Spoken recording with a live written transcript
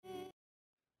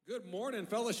Good morning,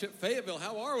 Fellowship Fayetteville.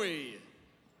 How are we?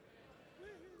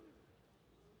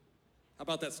 How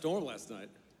about that storm last night?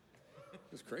 It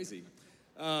was crazy.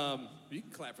 You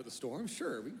can clap for the storm.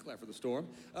 Sure, we can clap for the storm.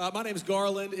 My name is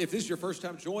Garland. If this is your first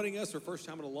time joining us, or first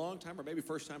time in a long time, or maybe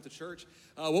first time to church,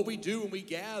 what we do when we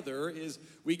gather is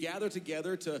we gather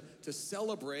together to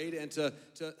celebrate and to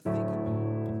think about,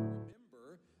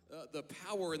 remember the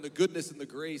power and the goodness and the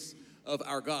grace of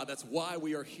our God. That's why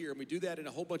we are here. And we do that in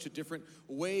a whole bunch of different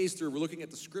ways. We're looking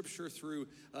at the scripture, through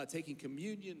taking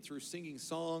communion, through singing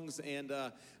songs. And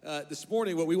this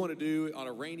morning, what we want to do on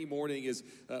a rainy morning is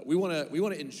we want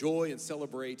to enjoy and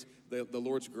celebrate the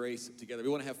Lord's grace together. We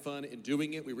want to have fun in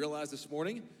doing it. We realized this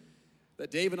morning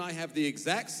that Dave and I have the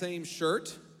exact same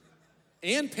shirt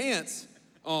and pants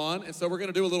on, and so we're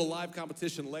going to do a little live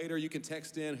competition later. You can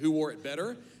text in who wore it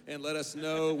better and let us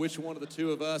know which one of the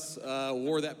two of us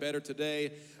wore that better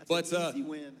today. That's an easy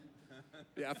win.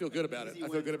 Yeah, I feel good about it. I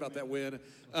feel good about that win.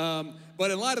 But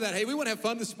in light of that, hey, we want to have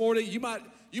fun this morning. You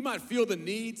might feel the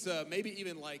need to maybe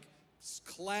even like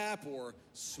clap or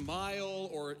smile,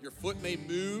 or your foot may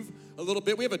move a little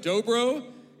bit. We have a dobro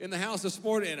in the house this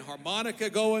morning and harmonica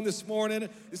going this morning.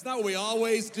 It's not what we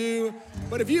always do,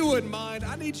 but if you wouldn't mind,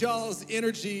 I need y'all's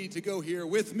energy to go here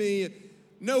with me.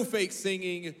 No fake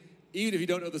singing. Even if you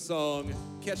don't know the song,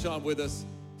 catch on with us.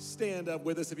 Stand up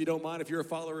with us if you don't mind. If you're a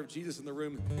follower of Jesus in the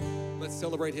room, let's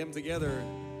celebrate him together.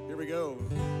 Here we go.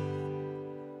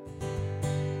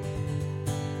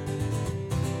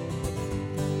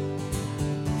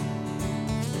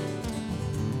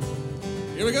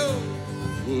 Here we go.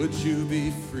 Would you be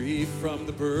free from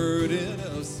the burden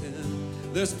of sin?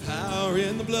 There's power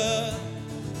in the blood,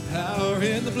 power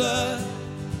in the blood.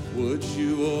 Would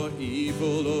you o'er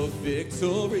evil or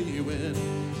victory win?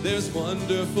 There's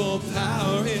wonderful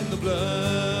power in the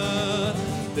blood.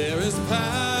 There is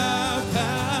power,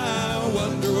 power,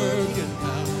 wonder-working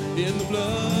power in the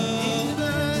blood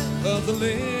of the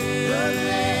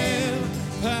Lamb.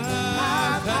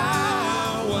 Power,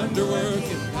 power,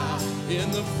 wonder-working in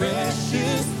the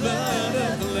precious blood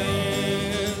of the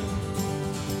Lamb.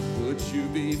 Would you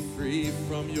be free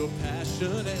from your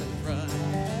passion and pride?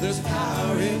 There's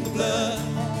power in the blood,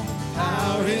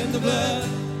 power in the blood.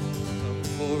 Come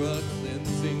for a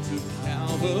cleansing to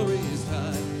Calvary's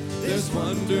tide. There's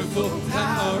wonderful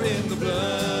power in the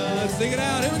blood. Sing it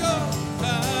out, here we go.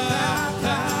 Power,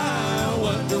 power,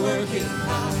 wonder-working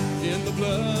power in the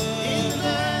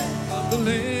blood of the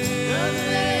Lamb.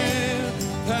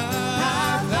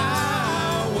 Power,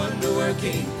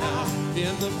 wonder-working power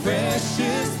in the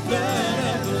precious blood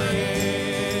of the Lamb.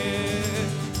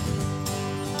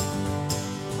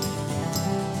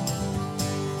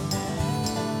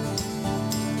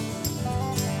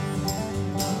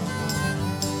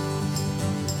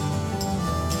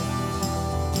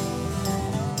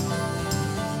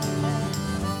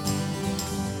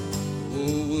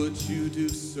 Oh, would you do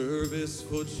service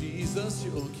for Jesus,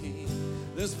 your King?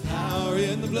 There's power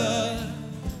in the blood,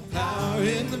 power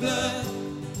in the blood.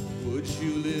 Would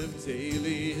you live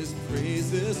daily his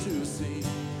praises to sing?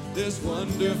 There's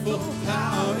wonderful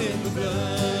power in the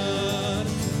blood.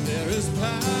 There is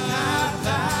power,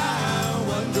 power,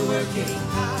 wonder-working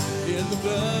power in the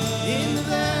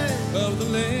blood of the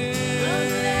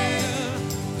Lamb.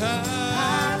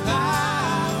 Power,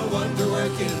 power,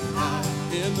 wonder-working power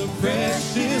in the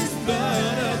precious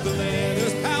blood of the Lamb.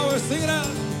 There's power, sing it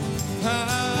out.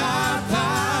 Power,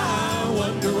 power,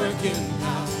 wonder-working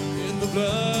power in the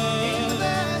blood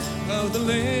of the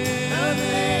Lamb.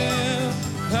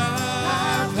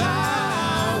 Power,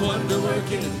 power,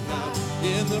 wonder-working power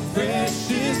in the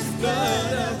precious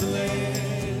blood of the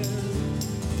Lamb.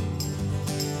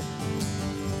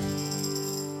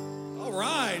 All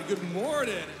right, good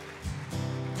morning.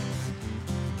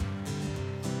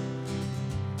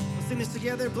 Let's sing this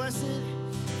together. Blessed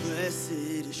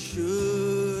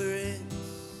assurance,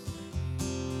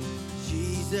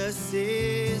 Jesus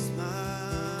is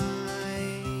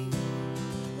mine.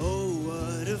 Oh,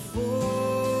 what a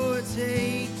foretaste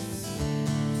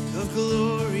of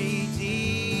glory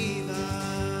divine,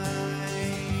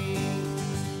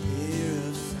 heir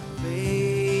of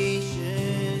salvation,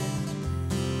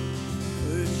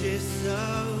 purchase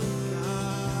of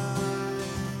God,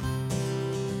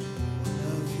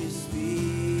 of his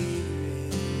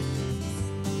Spirit,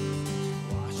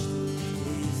 washed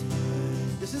with his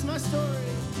blood. This is my story.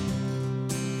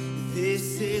 This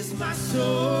is my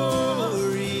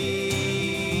story.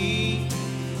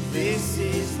 This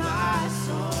is my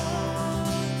song,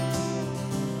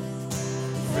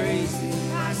 praising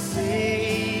my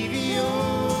Savior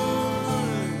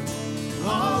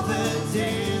all the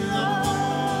day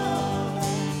long.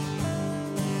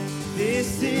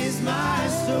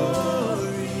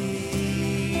 story.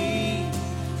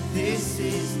 This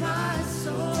is my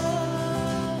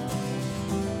song,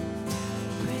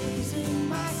 praising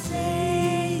my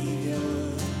Savior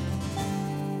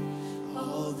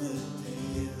all the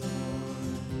day long.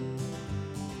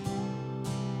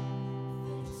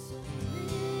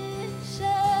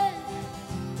 Submission,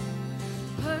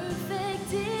 perfect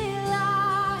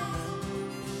delight,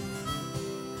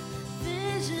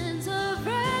 visions of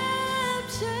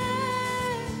rapture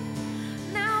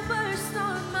now burst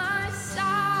on my sight,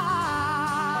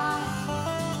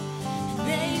 and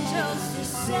angels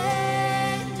descending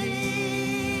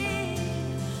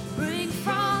bring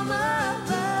from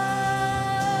above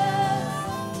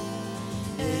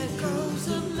echoes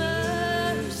of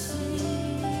mercy,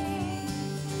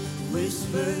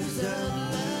 Whispers of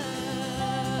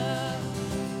love.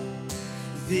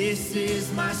 This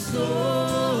is my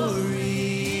story.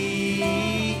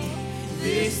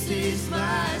 This is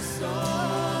my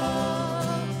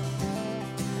song,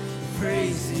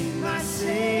 praising my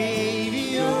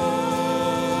Savior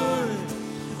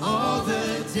all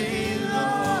the day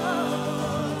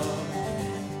long.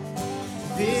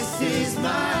 This is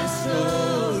my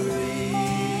story.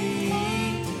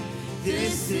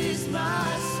 This is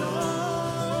my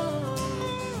song,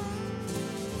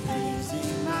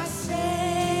 praising my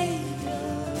Savior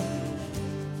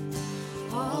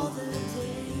all the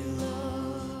day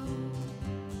long.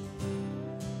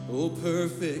 Oh,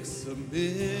 perfect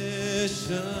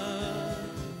submission,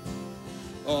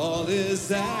 all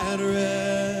is at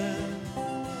rest.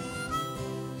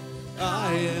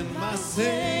 I and my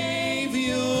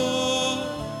Savior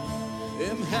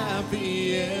am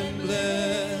happy and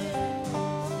blessed,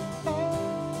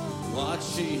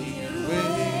 watching and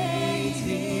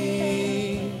waiting,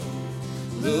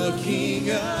 looking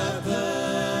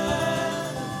above,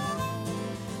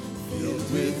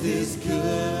 filled with His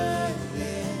goodness,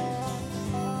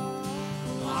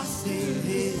 Lost in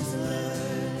His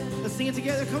love. Let's sing it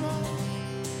together, come on.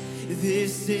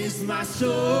 This is my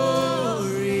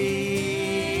story.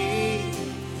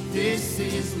 This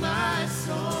is my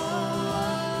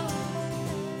song,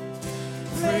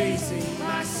 praising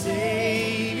my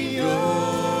Savior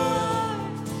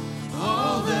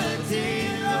all the day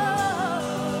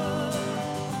long.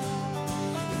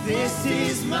 This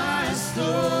is my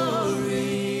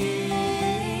story.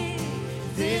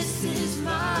 This is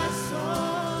my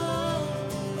song,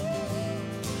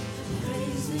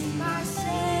 praising my Savior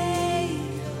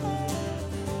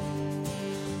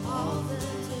all the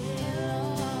day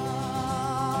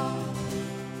long.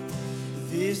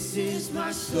 This is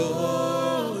my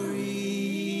story.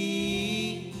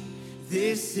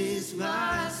 This is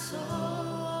my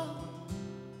song,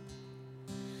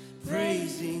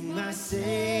 praising my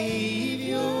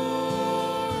Savior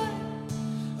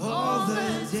all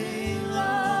the day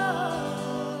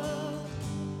long.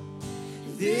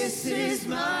 This is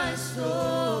my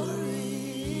story.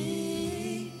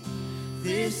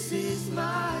 This is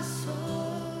my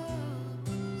song,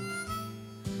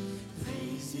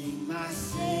 praising my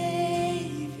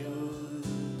Savior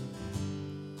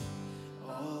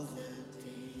all the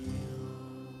day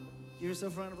long. Give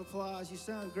yourself a round of applause. You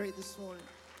sound great this morning.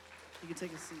 You can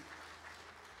take a seat.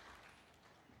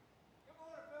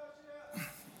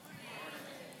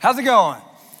 How's it going?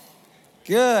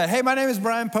 Good. Hey, my name is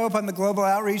Brian Pope. I'm the Global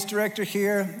Outreach Director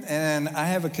here, and I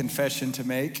have a confession to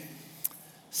make.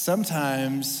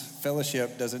 Sometimes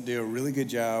Fellowship doesn't do a really good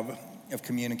job of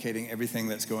communicating everything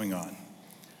that's going on.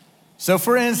 So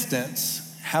for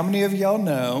instance, how many of y'all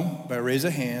know, by raise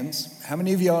of hands, how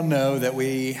many of y'all know that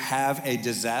we have a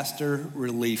disaster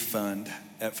relief fund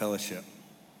at Fellowship?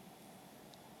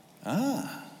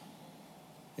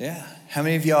 Yeah. How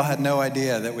many of y'all had no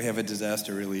idea that we have a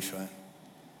disaster relief fund?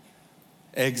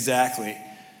 Exactly.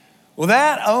 Well,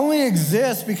 that only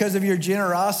exists because of your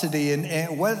generosity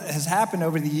and what has happened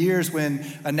over the years when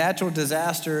a natural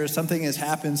disaster or something has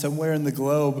happened somewhere in the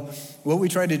globe. What we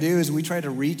try to do is we try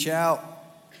to reach out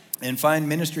and find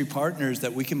ministry partners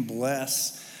that we can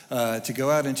bless to go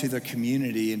out into their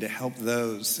community and to help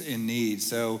those in need.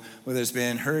 So whether it's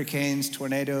been hurricanes,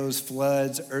 tornadoes,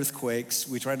 floods, earthquakes,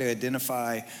 we try to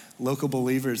identify local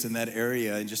believers in that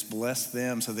area and just bless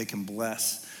them so they can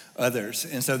bless others.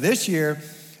 And so this year,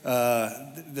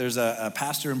 there's a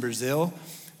pastor in Brazil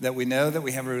that we know that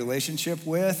we have a relationship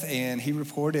with, and he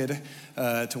reported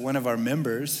to one of our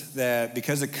members that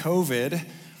because of COVID,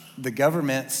 the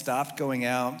government stopped going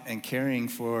out and caring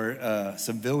for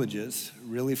some villages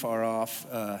really far off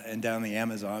and down the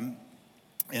Amazon.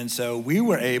 And so we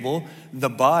were able, the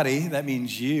body, that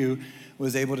means you,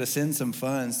 was able to send some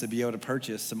funds to be able to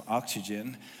purchase some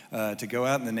oxygen to go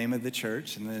out in the name of the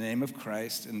church, in the name of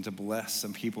Christ, and to bless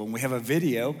some people. And we have a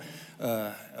video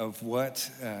of what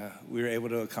we were able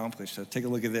to accomplish. So take a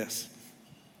look at this.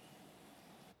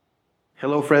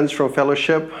 Hello, friends from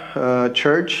Fellowship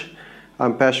Church.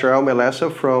 I'm Pastor Al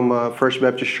Melessa from First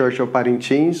Baptist Church of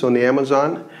Parintins on the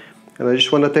Amazon. And I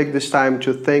just want to take this time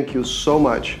to thank you so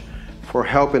much for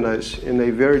helping us in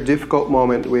a very difficult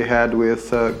moment we had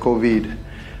with COVID.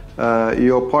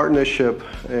 Your partnership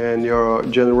and your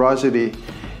generosity,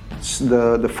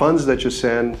 the funds that you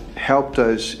sent, helped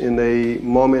us in a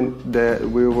moment that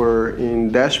we were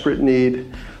in desperate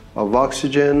need of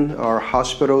oxygen. Our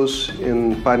hospitals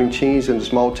in Parintins and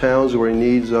small towns were in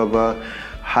need of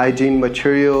hygiene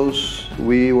materials.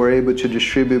 We were able to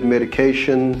distribute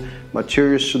medication,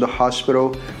 materials to the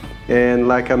hospital. And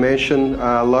like I mentioned,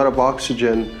 a lot of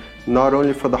oxygen, not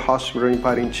only for the hospital in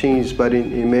Parintins, but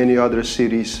in many other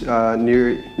cities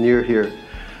near here.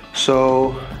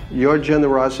 So your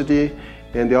generosity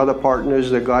and the other partners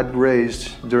that God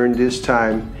raised during this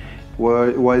time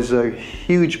was a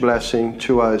huge blessing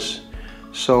to us.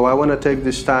 So I want to take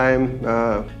this time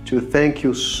to thank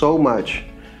you so much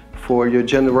for your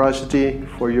generosity,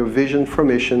 for your vision for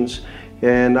missions.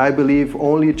 And I believe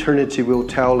only eternity will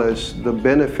tell us the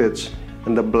benefits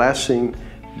and the blessing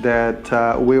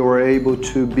that we were able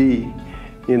to be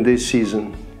in this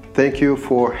season. Thank you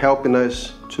for helping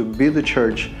us to be the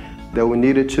church that we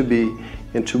needed to be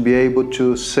and to be able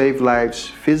to save lives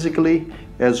physically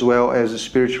as well as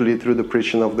spiritually through the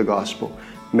preaching of the gospel.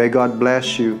 May God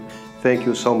bless you. Thank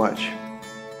you so much.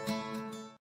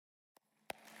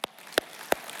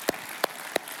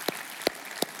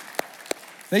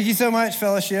 Thank you so much,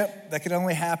 Fellowship. That could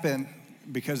only happen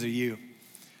because of you.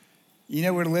 You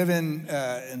know, we're living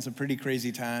in some pretty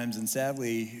crazy times, and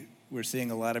sadly, we're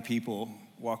seeing a lot of people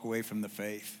walk away from the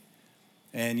faith.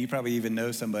 And you probably even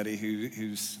know somebody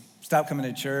who's stopped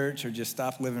coming to church or just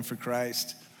stopped living for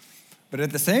Christ. But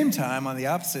at the same time, on the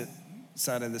opposite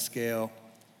side of the scale,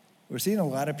 we're seeing a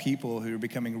lot of people who are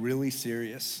becoming really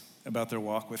serious about their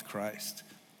walk with Christ.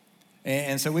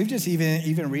 And so we've just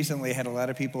even recently had a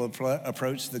lot of people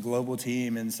approach the global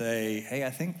team and say, hey, I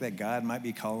think that God might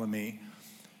be calling me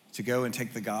to go and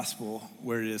take the gospel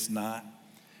where it is not.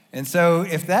 And so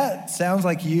if that sounds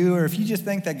like you, or if you just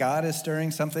think that God is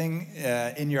stirring something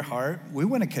in your heart, we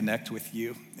want to connect with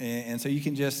you. And so you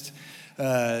can just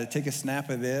take a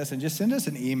snap of this and just send us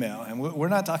an email. And we're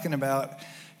not talking about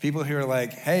people who are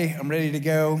like, hey, I'm ready to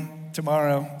go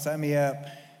tomorrow, sign me up.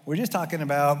 We're just talking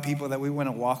about people that we want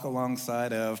to walk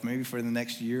alongside of, maybe for the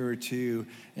next year or two,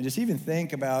 and just even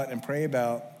think about and pray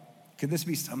about, could this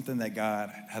be something that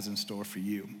God has in store for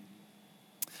you?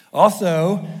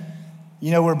 Also,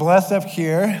 you know, we're blessed up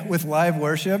here with live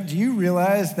worship. Do you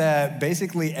realize that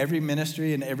basically every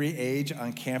ministry and every age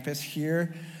on campus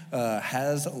here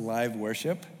has live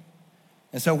worship?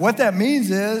 And so what that means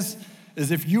is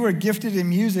if you are gifted in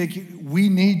music, we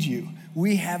need you.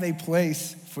 We have a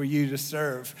place for you to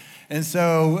serve. And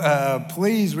so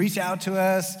please reach out to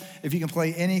us if you can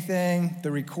play anything,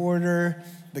 the recorder,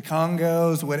 the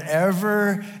congos,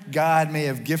 whatever God may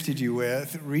have gifted you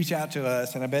with, reach out to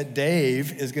us. And I bet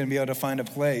Dave is going to be able to find a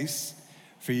place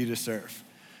for you to serve.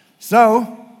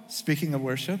 So, speaking of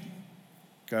worship,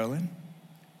 Garland,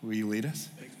 will you lead us?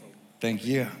 Thanks, Paul. Thank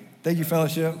you. Thank you,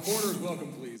 Fellowship. Recorders,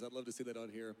 welcome, please. I'd love to see that on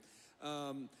here.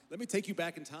 Let me take you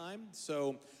back in time.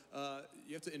 So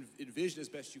you have to envision as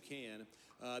best you can.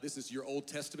 This is your Old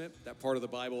Testament, that part of the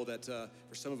Bible that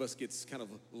for some of us gets kind of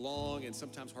long and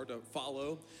sometimes hard to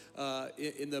follow.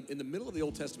 In the middle of the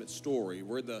Old Testament story,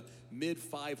 we're in the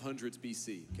mid-500s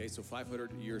BC, okay, so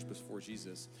 500 years before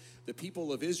Jesus. The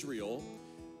people of Israel,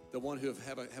 the one who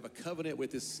have a covenant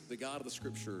with the God of the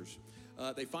Scriptures,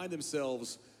 they find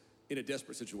themselves in a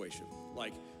desperate situation.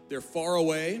 Like, they're far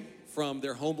away from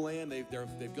their homeland.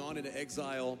 They've gone into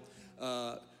exile.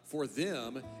 For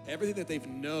them, everything that they've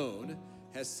known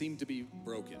has seemed to be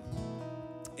broken.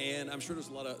 And I'm sure there's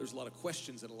a lot of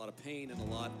questions and a lot of pain and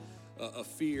a lot of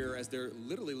fear as they're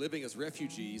literally living as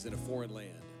refugees in a foreign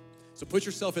land. So put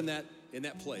yourself in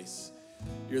that place.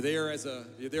 You're there in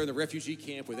the refugee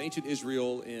camp with ancient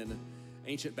Israel in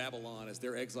ancient Babylon as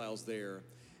they're exiles there.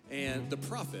 And the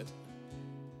prophet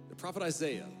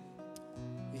Isaiah,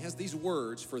 he has these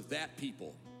words for that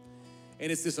people.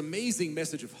 And it's this amazing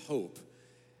message of hope.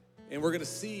 And we're going to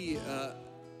see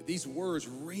these words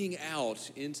ring out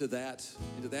into that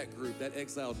group, that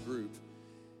exiled group.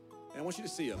 And I want you to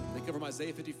see them. They come from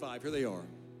Isaiah 55. Here they are.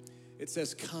 It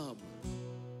says, "Come,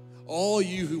 all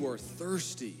you who are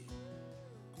thirsty,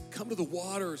 come to the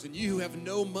waters, and you who have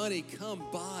no money, come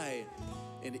buy.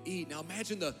 and eat. Now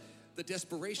imagine the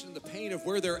desperation and the pain of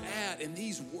where they're at, and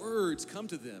these words come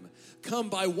to them. Come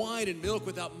buy wine and milk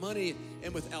without money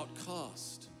and without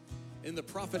cost. And the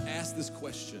prophet asked this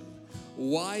question,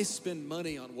 why spend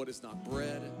money on what is not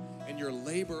bread and your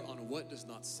labor on what does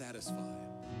not satisfy?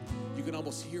 You can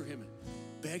almost hear him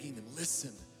begging them,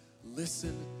 listen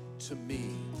to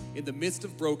me. In the midst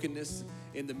of brokenness,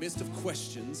 in the midst of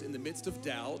questions, in the midst of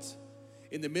doubt,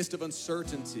 in the midst of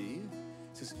uncertainty,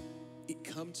 he says,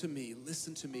 come to me,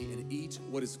 listen to me, and eat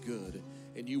what is good,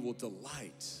 and you will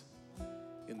delight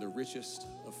in the richest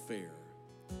of fare.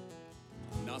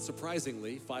 Not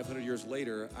surprisingly, 500 years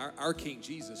later, our King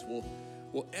Jesus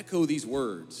will echo these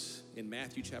words in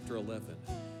Matthew chapter 11.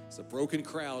 As a broken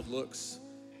crowd looks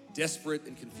desperate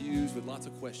and confused with lots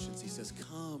of questions, he says,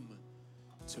 come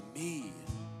to me.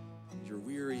 You're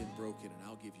weary and broken, and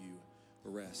I'll give you a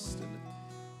rest. And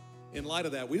in light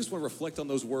of that, we just want to reflect on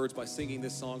those words by singing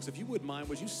this song. So if you wouldn't mind,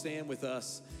 would you stand with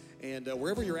us? And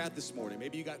wherever you're at this morning,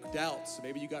 maybe you got doubts,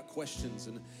 maybe you got questions,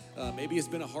 and maybe it's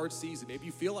been a hard season. Maybe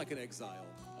you feel like an exile.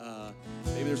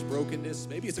 Maybe there's brokenness.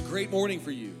 Maybe it's a great morning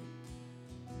for you.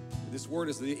 This word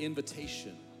is the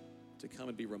invitation to come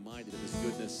and be reminded of his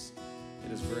goodness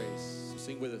and his grace. So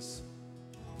sing with us.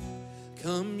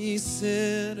 Come ye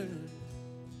sinners,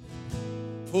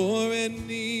 poor and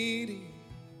needy,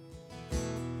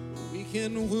 weak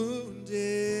and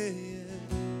wounded,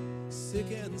 sick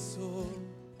and sore.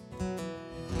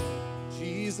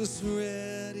 Jesus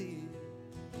ready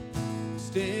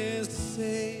stands to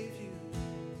save you,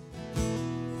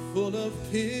 full of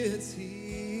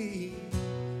pity,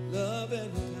 love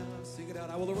and power. Sing it out.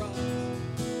 I will arise.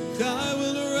 And I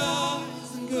will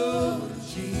arise and go to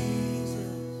Jesus.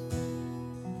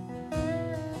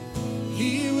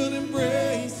 He will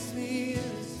embrace me in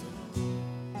his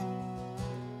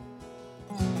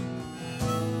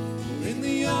arms. In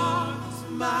the arms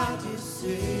of my dear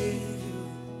Savior.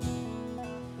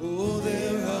 Oh,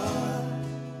 there are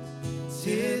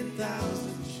 10,000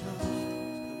 charms.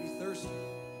 Come ye thirsty.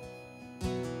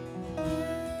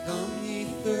 Come ye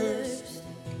thirsty.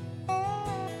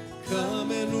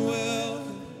 Come and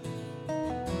welcome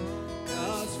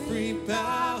God's free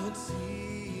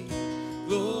bounty.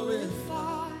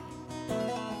 Glorify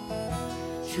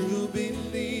true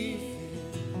belief,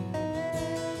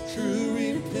 true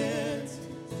repentance,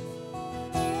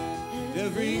 and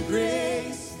every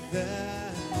grace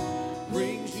that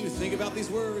brings you. Think about these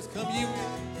words. Come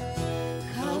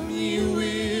ye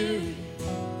weary,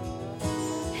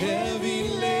 heavy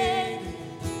laden,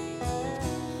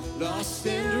 lost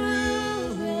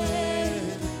and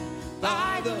ruined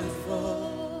by the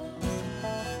fall.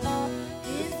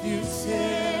 If you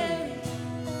tarry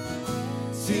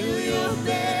till you're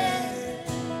there,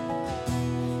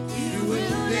 you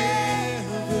will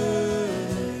never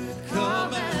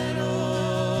come at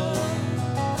all.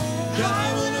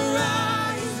 I will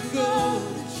arise and go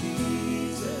to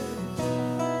Jesus.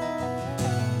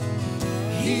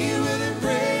 He will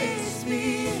embrace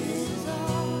me in his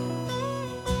arms.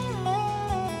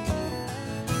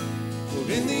 For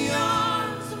in the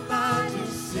arms of my dear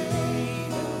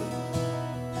Savior,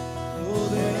 oh,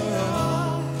 there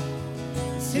are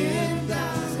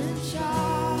 10,000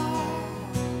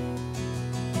 charms.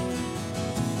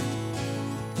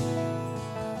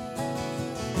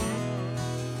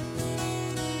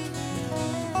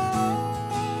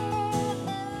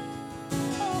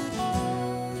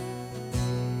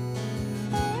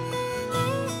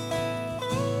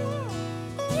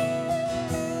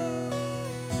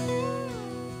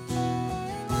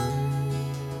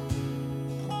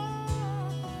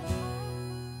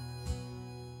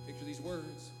 Picture these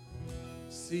words.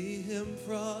 See him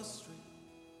prostrate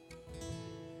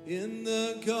in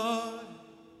the garden,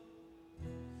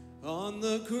 on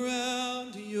the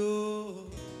ground your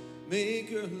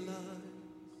maker lies,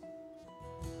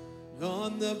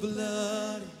 on the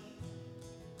bloody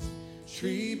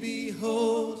tree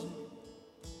beholding,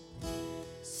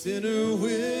 sinner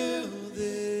will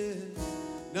this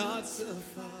not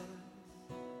suffice.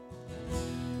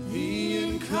 The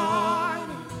incarnate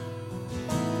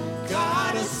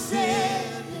God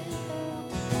ascended,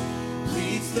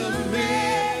 leads the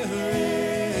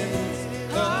merits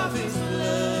of his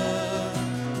blood.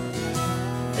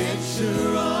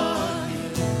 Venture on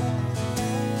him,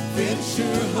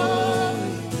 venture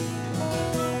holy,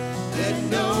 let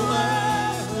no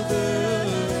other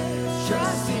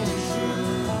trust in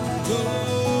truth.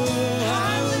 Oh, I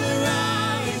will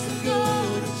arise and go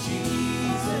to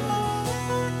Jesus.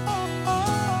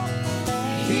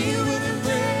 He will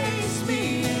embrace me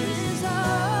in his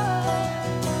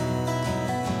arms.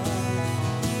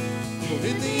 For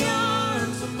in the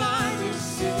arms of my dear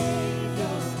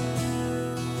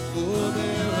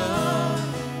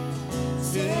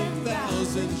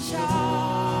 10,000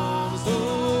 charms. Oh,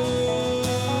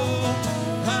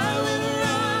 I will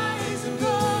rise and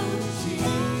go to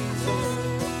Jesus.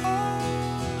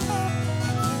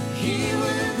 He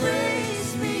will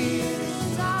embrace me in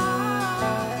his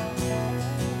arms.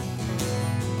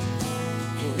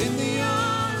 For in the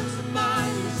arms of my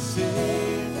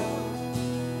Savior,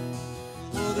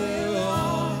 oh, there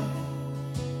are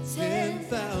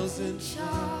 10,000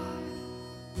 charms.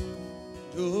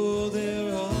 Oh,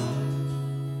 there are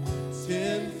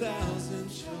 10,000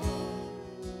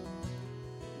 charms.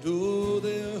 Oh,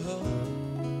 there are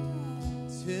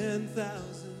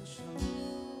 10,000 charms.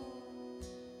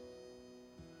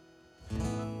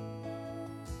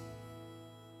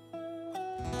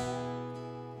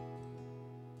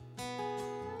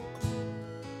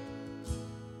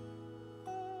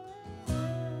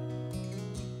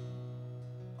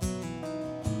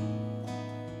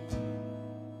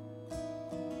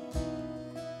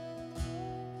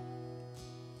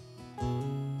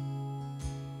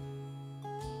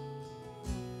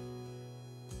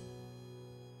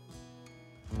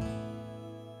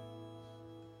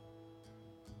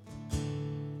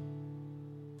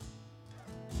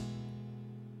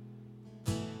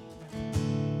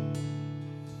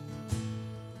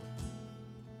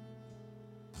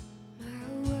 My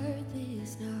worth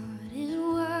is not in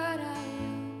what I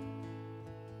am,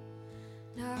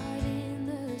 not in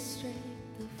the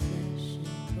strength of flesh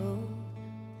and bone,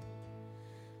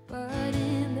 but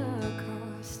in the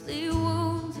costly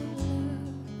wounds of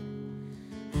love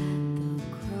at the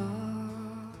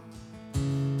cross.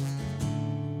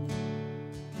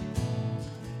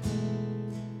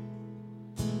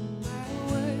 My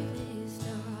worth is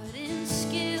not in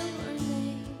skill or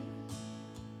name,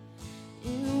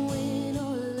 in win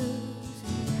or lose,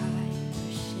 in pride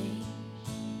or shame,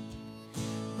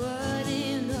 but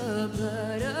in the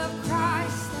blood of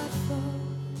Christ that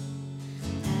flowed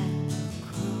at the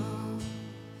cross.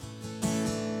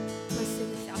 Let's sing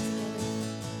this out together.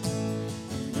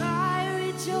 And I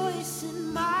rejoice in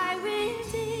my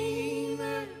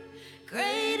Redeemer,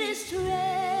 greatest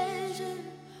treasure,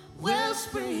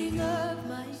 wellspring of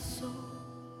my soul.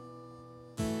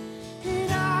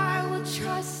 And I will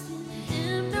trust in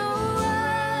him no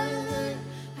other.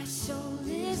 My soul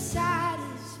is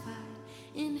satisfied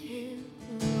in him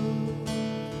alone.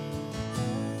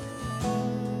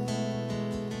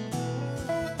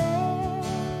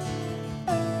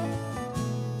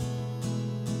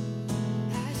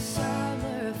 As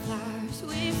summer flowers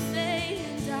we fade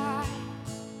and die,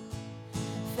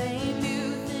 fame,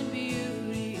 youth, and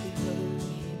beauty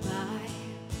hurry by,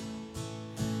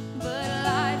 but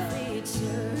life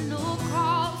eternal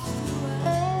calls to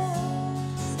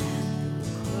us at the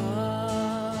cross.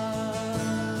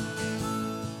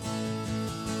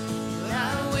 And I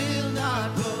will not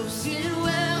boast in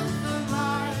wealth or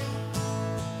might,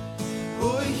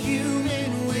 or human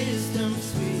wisdom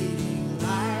sweeting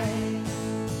light,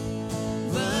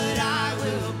 but I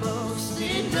will boast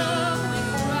in knowing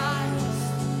Christ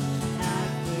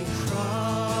at the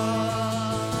cross.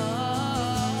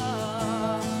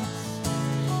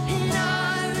 And I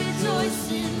rejoice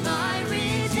in my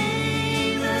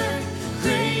Redeemer,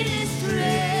 greatest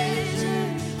treasure,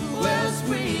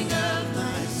 wellspring of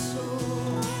my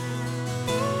soul.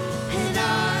 And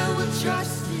I will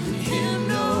trust in him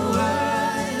no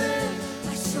other.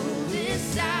 My soul is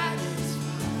satisfied.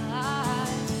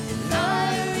 And I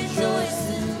rejoice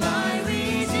in my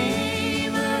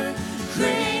Redeemer,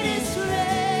 greatest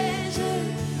treasure,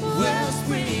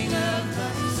 wellspring of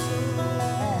my soul.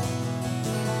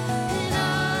 And I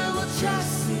will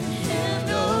trust in him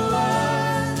no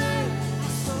other. My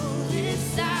soul is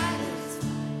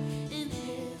satisfied in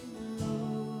him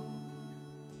alone.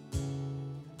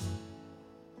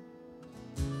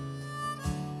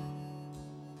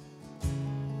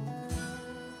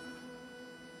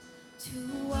 To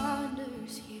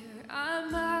wonders here I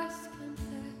must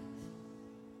confess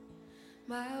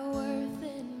my worth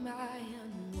and my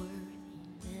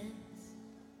unworthiness,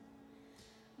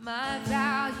 my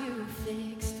value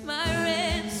fixed, my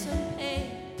ransom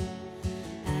paid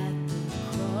at the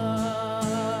cross.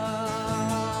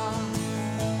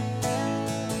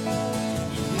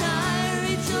 And I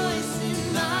rejoice in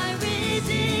my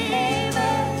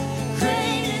Redeemer,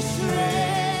 greatest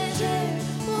treasure,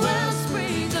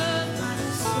 wellspring of my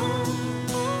soul.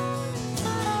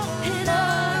 And I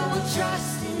will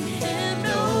trust in him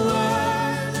no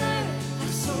other. My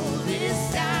soul is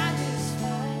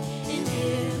satisfied in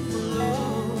him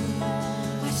alone.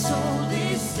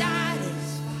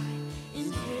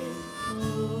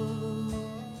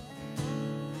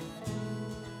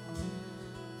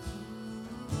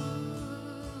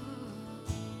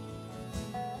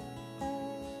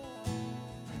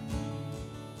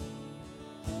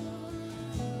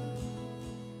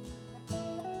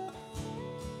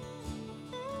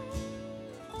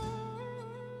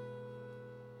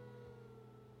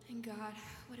 God,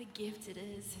 what a gift it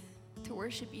is to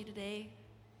worship you today,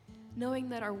 knowing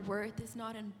that our worth is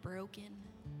not in broken,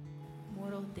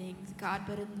 mortal things, God,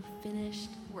 but in the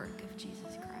finished work of Jesus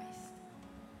Christ.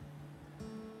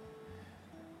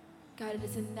 God, it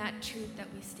is in that truth that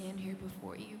we stand here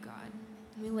before you, God,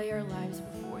 and we lay our lives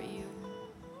before you,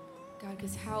 God,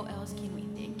 because how else can we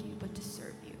thank you but to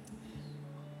serve you?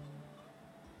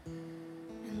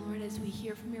 And Lord, as we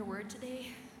hear from your word today,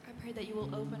 I pray that you will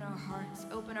open our hearts,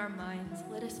 open our minds,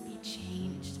 let us be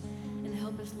changed, and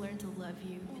help us learn to love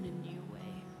you in a new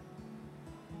way.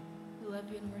 We love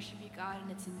you and worship you, God,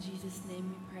 and it's in Jesus' name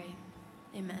we pray.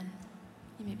 Amen.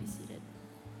 You may be seated.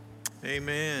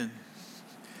 Amen.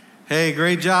 Hey,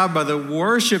 great job by the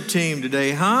worship team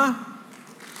today, huh?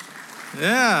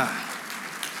 Yeah.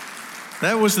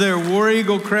 That was their War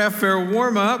Eagle Craft Fair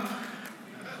warm-up.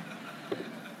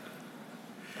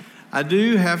 I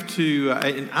do have to,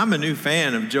 I'm a new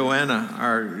fan of Joanna,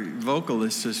 our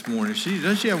vocalist this morning.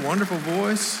 Doesn't she have a wonderful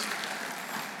voice?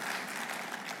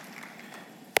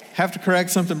 Have to correct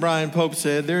something Brian Pope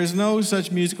said. There is no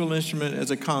such musical instrument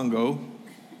as a congo.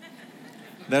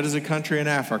 That is a country in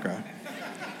Africa.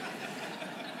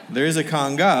 There is a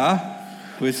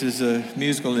conga, which is a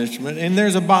musical instrument, and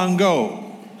there's a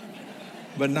bongo,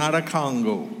 but not a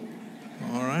Congo.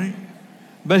 All right?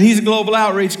 But he's a global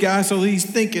outreach guy, so he's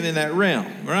thinking in that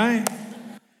realm, right?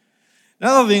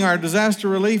 Another thing, our disaster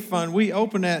relief fund, we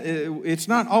open that, it's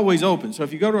not always open. So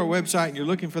if you go to our website and you're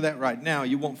looking for that right now,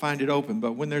 you won't find it open.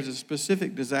 But when there's a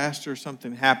specific disaster,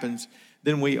 something happens,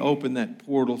 then we open that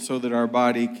portal so that our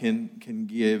body can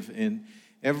give. And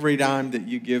every dime that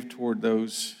you give toward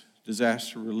those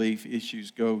disaster relief issues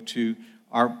go to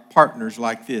our partners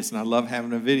like this, and I love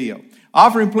having a video.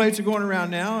 Offering plates are going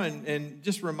around now, and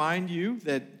just remind you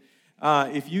that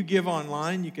if you give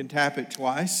online, you can tap it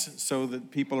twice so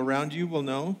that people around you will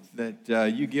know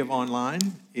that you give online.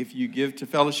 If you give to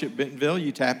Fellowship Bentonville,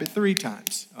 you tap it 3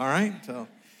 times, all right? So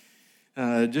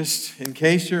just in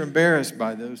case you're embarrassed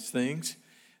by those things.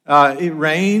 It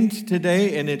rained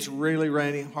today, and it's really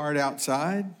raining hard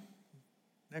outside. Isn't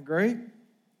that great?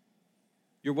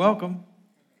 You're welcome.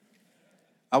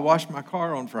 I washed my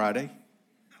car on Friday.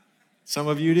 Some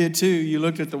of you did too. You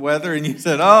looked at the weather and you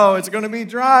said, oh, it's going to be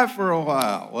dry for a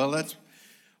while. Well, that's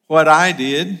what I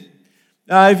did.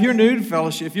 If you're new to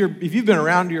fellowship, if you've been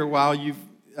around here a while, you've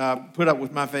put up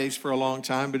with my face for a long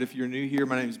time. But if you're new here,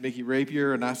 my name is Mickey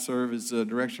Rapier, and I serve as the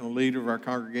directional leader of our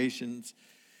congregation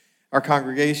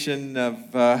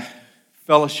of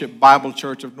Fellowship Bible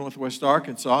Church of Northwest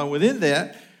Arkansas. And within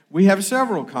that, we have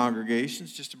several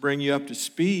congregations, just to bring you up to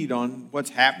speed on what's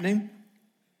happening.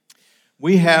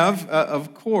 We have,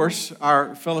 of course,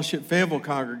 our Fellowship Fayetteville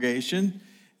congregation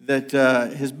that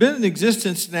has been in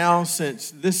existence now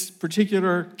since this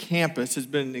particular campus has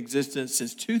been in existence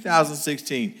since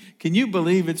 2016. Can you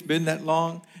believe it's been that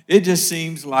long? It just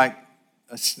seems like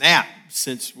a snap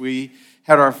since we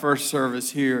had our first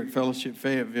service here at Fellowship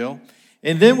Fayetteville.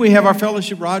 And then we have our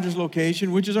Fellowship Rogers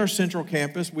location, which is our central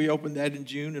campus. We opened that in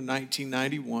June of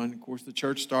 1991. Of course, the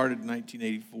church started in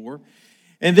 1984.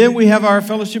 And then we have our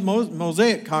Fellowship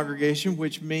Mosaic congregation,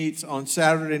 which meets on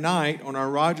Saturday night on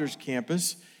our Rogers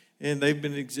campus. And they've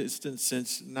been in existence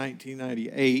since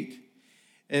 1998.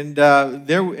 And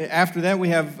after that, we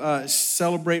have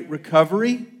Celebrate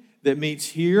Recovery that meets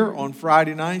here on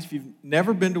Friday nights. If you've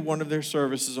never been to one of their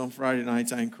services on Friday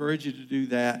nights, I encourage you to do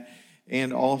that.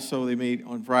 And also they meet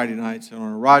on Friday nights on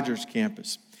our Rogers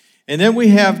campus. And then we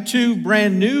have 2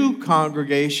 brand new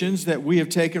congregations that we have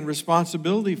taken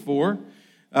responsibility for.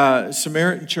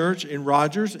 Samaritan Church in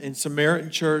Rogers and Samaritan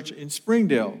Church in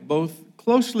Springdale, both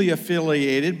closely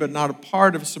affiliated but not a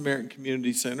part of Samaritan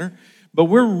Community Center. But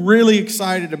we're really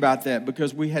excited about that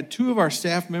because we had 2 of our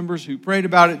staff members who prayed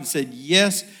about it and said,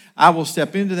 yes, I will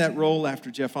step into that role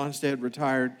after Jeff Onstead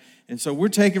retired. And so we're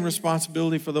taking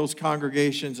responsibility for those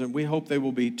congregations, and we hope they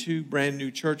will be 2 brand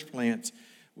new church plants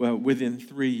within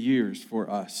 3 years for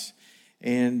us.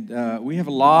 And we have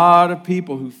a lot of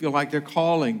people who feel like their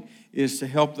calling is to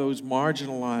help those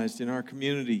marginalized in our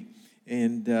community.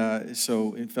 And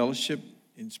so in Fellowship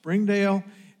in Springdale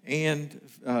and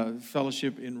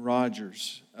Fellowship in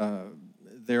Rogers,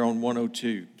 there on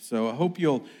 102. So I hope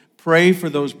you'll pray for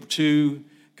those 2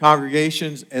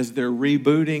 congregations as they're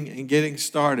rebooting and getting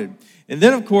started. And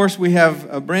then, of course, we have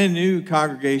a brand new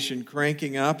congregation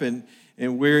cranking up, and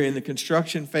we're in the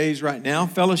construction phase right now.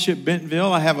 Fellowship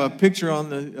Bentonville, I have a picture on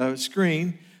the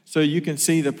screen so you can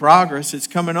see the progress. It's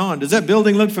coming on. Does that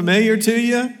building look familiar to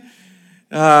you?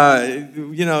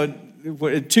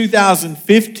 In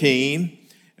 2015,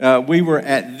 we were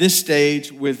at this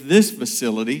stage with this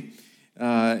facility.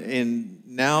 and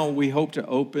now we hope to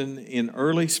open in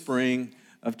early spring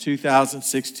of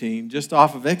 2016, just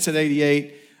off of Exit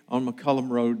 88 on McCullum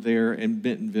Road there in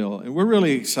Bentonville. And we're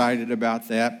really excited about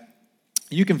that.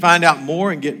 You can find out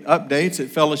more and get updates at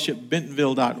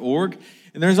fellowshipbentonville.org.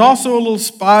 And there's also a little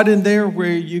spot in there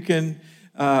where you can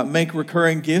make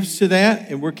recurring gifts to that.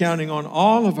 And we're counting on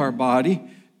all of our body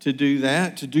to do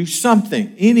that, to do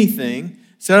something, anything.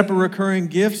 Set up a recurring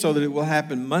gift so that it will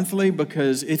happen monthly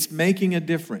because it's making a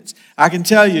difference. I can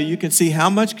tell you, you can see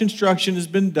how much construction has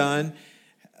been done.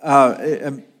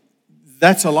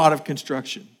 That's a lot of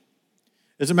construction.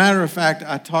 As a matter of fact,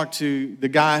 I talked to the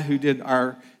guy who did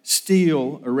our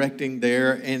steel erecting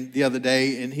there and the other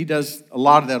day, and he does a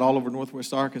lot of that all over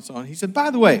Northwest Arkansas. And he said, by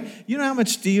the way, you know how much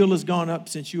steel has gone up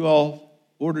since you all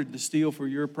ordered the steel for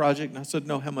your project? And I said,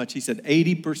 no, how much? He said,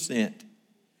 80%.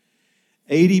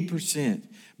 80%.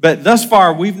 But thus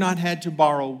far, we've not had to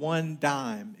borrow one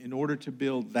dime in order to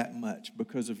build that much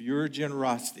because of your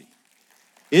generosity.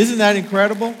 Isn't that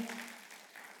incredible?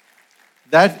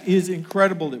 That is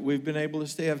incredible that we've been able to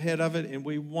stay ahead of it, and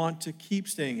we want to keep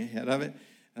staying ahead of it.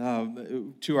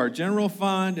 To our general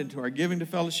fund and to our giving to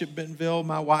Fellowship Bentonville,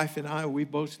 my wife and I, we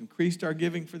both increased our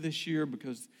giving for this year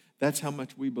because that's how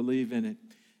much we believe in it.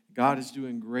 God is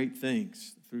doing great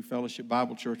things through Fellowship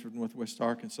Bible Church of Northwest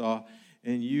Arkansas,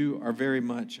 and you are very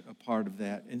much a part of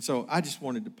that. And so I just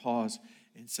wanted to pause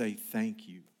and say thank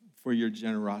you for your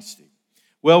generosity.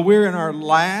 Well, we're in our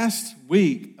last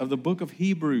week of the book of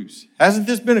Hebrews. Hasn't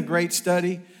this been a great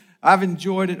study? I've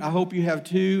enjoyed it. I hope you have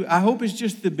too. I hope it's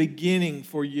just the beginning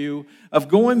for you of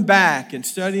going back and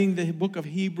studying the book of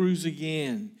Hebrews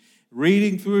again,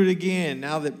 reading through it again,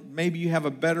 now that maybe you have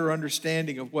a better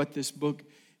understanding of what this book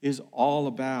is all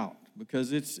about,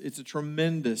 because it's a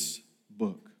tremendous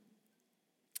book.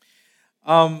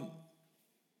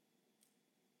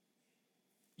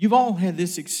 You've all had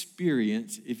this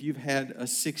experience if you've had a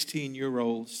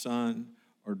 16-year-old son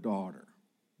or daughter,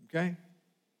 okay?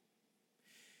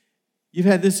 You've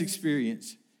had this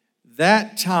experience.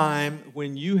 That time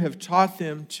when you have taught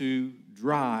them to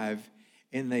drive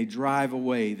and they drive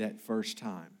away that first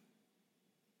time.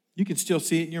 You can still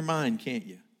see it in your mind, can't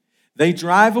you? They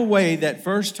drive away that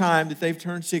first time that they've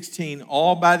turned 16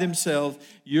 all by themselves.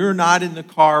 You're not in the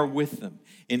car with them.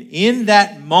 And in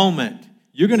that moment,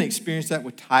 you're going to experience that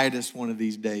with Titus one of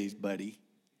these days, buddy.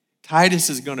 Titus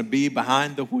is going to be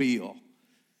behind the wheel.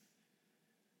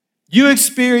 You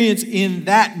experience in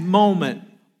that moment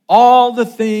all the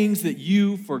things that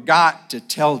you forgot to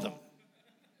tell them.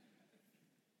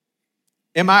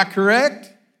 Am I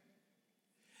correct?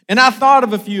 And I thought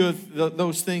of a few of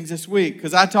those things this week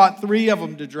because I taught 3 of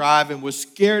them to drive and was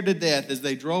scared to death as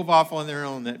they drove off on their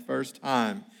own that first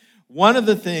time. One of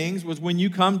the things was when you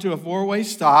come to a 4-way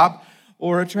stop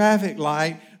or a traffic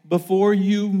light, before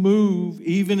you move,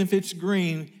 even if it's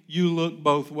green, you look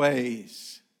both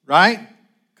ways, right?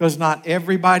 Because not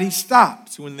everybody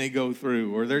stops when they go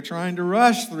through, or they're trying to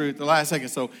rush through at the last second.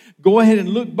 So go ahead and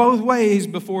look both ways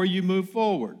before you move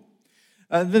forward.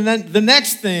 The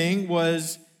next thing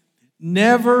was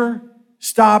never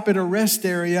stop at a rest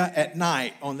area at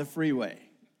night on the freeway,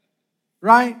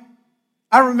 right?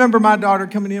 I remember my daughter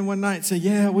coming in one night and saying,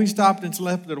 yeah, we stopped and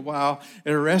slept a while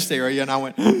at a rest area. And I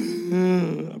went,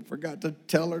 I forgot to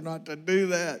tell her not to do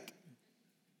that.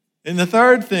 And the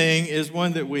third thing is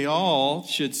one that we all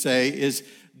should say is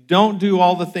don't do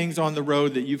all the things on the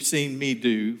road that you've seen me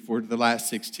do for the last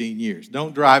 16 years.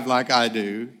 Don't drive like I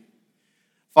do.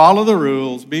 Follow the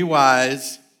rules. Be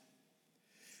wise.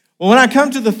 Well, when I come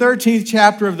to the 13th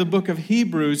chapter of the book of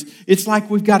Hebrews, it's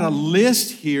like we've got a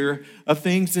list here of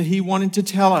things that he wanted to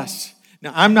tell us.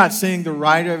 Now, I'm not saying the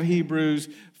writer of Hebrews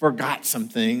forgot some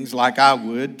things like I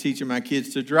would teaching my kids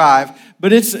to drive,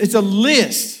 but it's a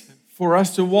list for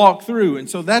us to walk through. And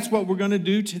so that's what we're going to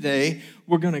do today.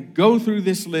 We're going to go through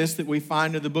this list that we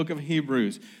find in the book of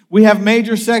Hebrews. We have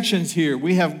major sections here.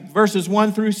 We have verses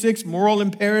 1 through 6, moral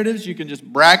imperatives. You can just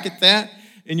bracket that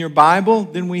in your Bible.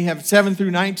 Then we have 7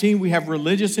 through 19. We have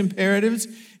religious imperatives.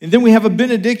 And then we have a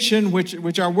benediction,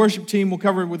 which our worship team will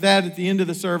cover with that at the end of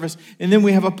the service. And then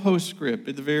we have a postscript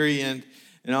at the very end.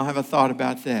 And I'll have a thought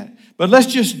about that. But let's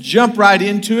just jump right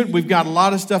into it. We've got a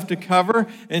lot of stuff to cover.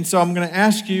 And so I'm going to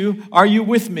ask you, are you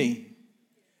with me?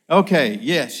 Okay,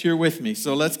 yes, you're with me.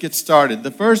 So let's get started. The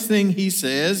first thing he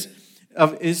says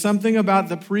is something about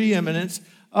the preeminence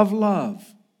of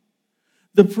love.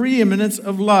 The preeminence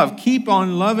of love. Keep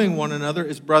on loving one another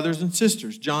as brothers and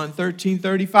sisters. John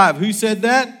 13:35. Who said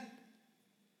that?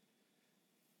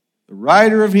 The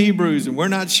writer of Hebrews, and we're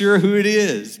not sure who it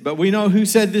is, but we know who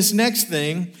said this next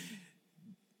thing.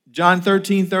 John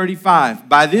 13:35.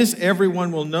 By this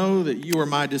everyone will know that you are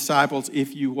my disciples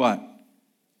if you what?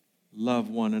 Love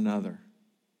one another.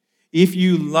 If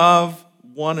you love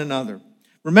one another.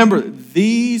 Remember,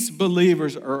 these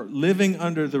believers are living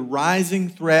under the rising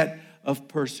threat of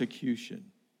persecution.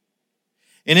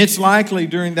 And it's likely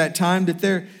during that time that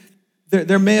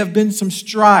there may have been some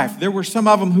strife. There were some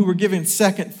of them who were giving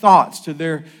second thoughts to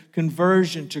their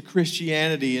conversion to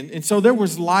Christianity. And so there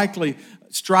was likely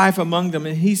strife among them.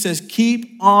 And he says,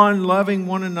 keep on loving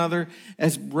one another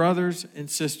as brothers and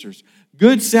sisters.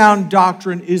 Good sound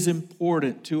doctrine is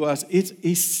important to us. It's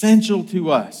essential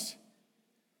to us.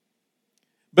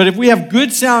 But if we have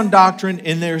good sound doctrine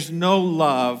and there's no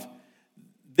love,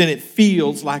 then it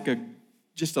feels like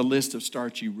just a list of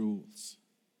starchy rules.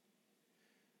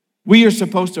 We are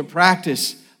supposed to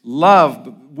practice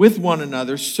love with one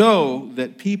another so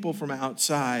that people from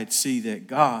outside see that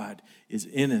God is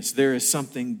in us. There is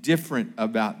something different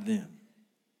about them.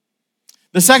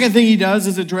 The second thing he does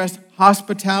is address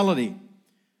hospitality.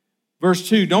 Verse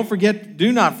 2,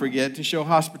 do not forget to show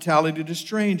hospitality to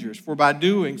strangers, for by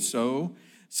doing so,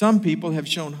 some people have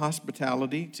shown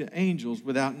hospitality to angels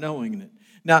without knowing it.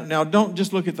 Now, don't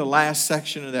just look at the last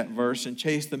section of that verse and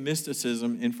chase the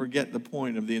mysticism and forget the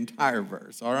point of the entire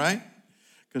verse, all right?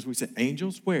 Because we say,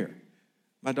 angels, where?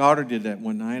 My daughter did that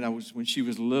one night. When she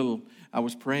was little, I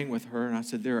was praying with her, and I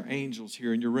said, there are angels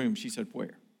here in your room. She said,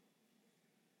 where?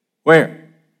 Where?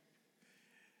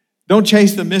 Don't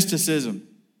chase the mysticism.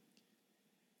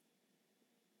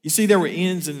 You see, there were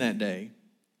inns in that day,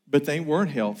 but they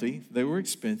weren't healthy. They were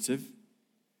expensive.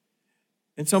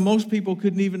 And so most people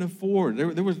couldn't even afford.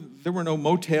 There were no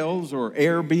motels or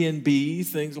Airbnbs,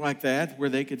 things like that, where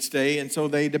they could stay. And so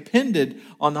they depended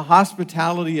on the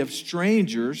hospitality of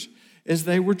strangers as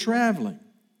they were traveling.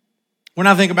 When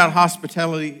I think about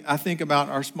hospitality, I think about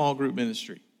our small group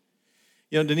ministry.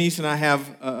 You know, Denise and I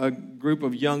have a group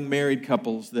of young married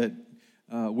couples that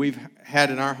we've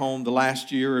had in our home the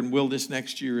last year and will this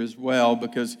next year as well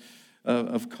because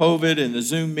of COVID and the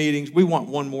Zoom meetings. We want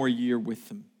one more year with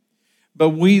them.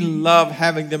 But we love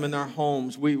having them in our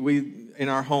homes. In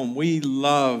our home. We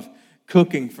love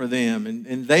cooking for them,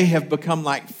 and they have become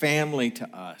like family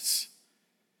to us.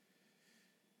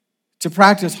 To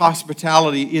practice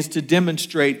hospitality is to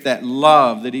demonstrate that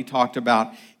love that he talked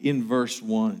about in verse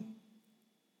 1.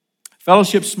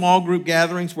 Fellowship small group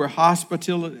gatherings where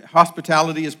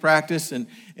hospitality is practiced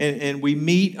and we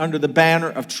meet under the banner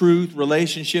of truth,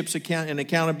 relationships, and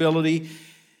accountability.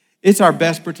 It's our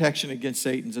best protection against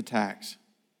Satan's attacks.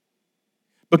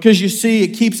 Because you see,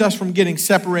 it keeps us from getting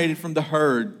separated from the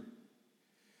herd.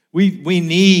 We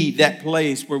need that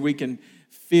place where we can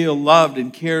feel loved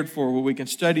and cared for, where we can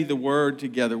study the Word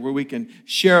together, where we can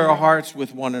share our hearts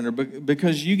with one another.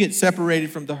 Because you get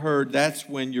separated from the herd, that's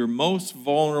when you're most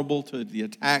vulnerable to the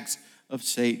attacks of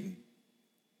Satan.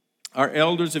 Our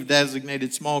elders have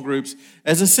designated small groups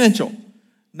as essential,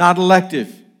 not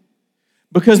elective.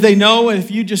 Because they know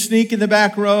if you just sneak in the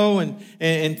back row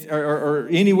or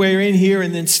anywhere in here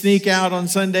and then sneak out on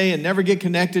Sunday and never get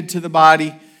connected to the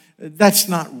body, that's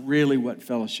not really what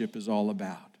fellowship is all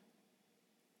about.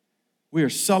 We are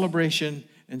celebration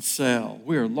and cell.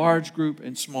 We are large group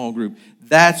and small group.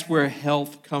 That's where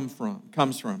health comes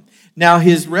from. Now,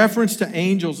 his reference to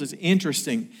angels is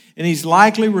interesting, and he's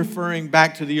likely referring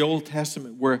back to the Old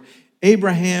Testament where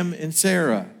Abraham and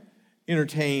Sarah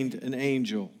entertained an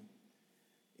angel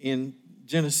in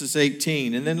Genesis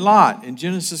 18, and then Lot in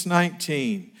Genesis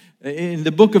 19. In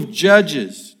the book of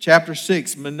Judges, chapter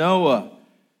 6, Manoah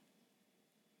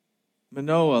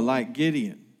like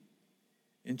Gideon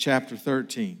in chapter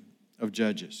 13 of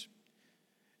Judges.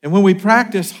 And when we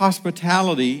practice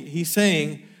hospitality, he's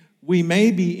saying we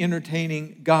may be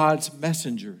entertaining God's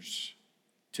messengers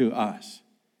to us,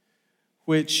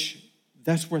 which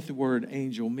that's what the word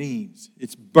angel means.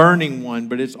 It's burning one,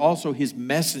 but it's also his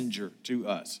messenger to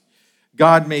us.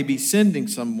 God may be sending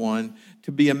someone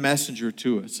to be a messenger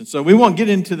to us. And so we won't get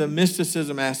into the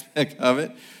mysticism aspect of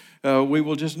it. We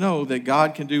will just know that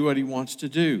God can do what he wants to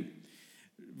do.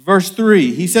 Verse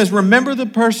 3, he says, remember the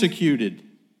persecuted.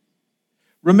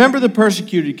 Remember the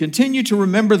persecuted. Continue to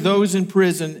remember those in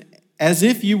prison as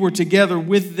if you were together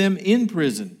with them in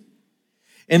prison.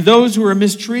 And those who are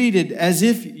mistreated as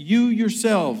if you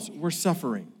yourselves were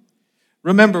suffering.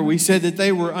 Remember, we said that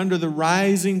they were under the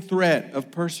rising threat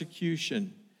of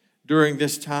persecution during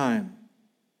this time.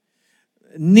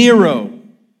 Nero,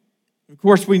 of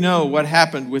course we know what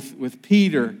happened with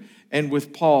Peter and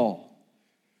with Paul.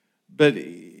 But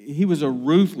he was a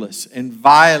ruthless and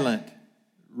violent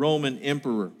Roman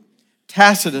emperor.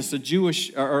 Tacitus,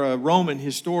 a Roman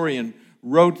historian,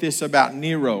 wrote this about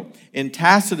Nero. And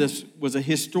Tacitus was a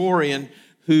historian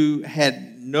who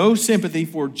had no sympathy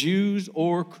for Jews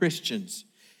or Christians.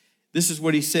 This is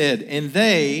what he said. And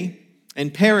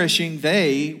perishing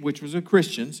they, which was the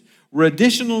Christians, were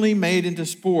additionally made into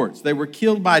sports. They were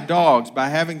killed by dogs by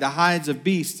having the hides of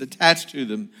beasts attached to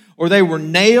them, or they were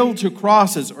nailed to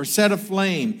crosses or set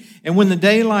aflame. And when the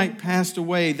daylight passed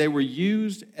away, they were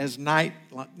used as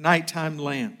nighttime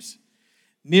lamps.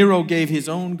 Nero gave his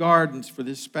own gardens for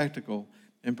this spectacle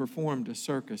and performed a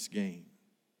circus game.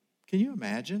 Can you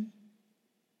imagine?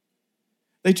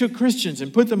 They took Christians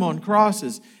and put them on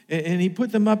crosses, and he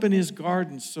put them up in his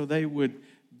gardens so they would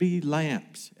be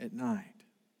lamps at night.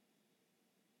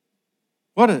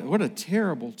 What a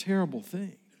terrible, terrible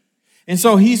thing. And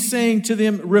so he's saying to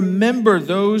them, remember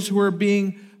those who are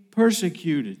being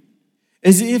persecuted,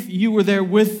 as if you were there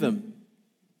with them.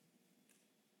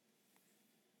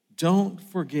 Don't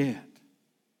forget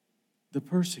the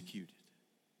persecuted.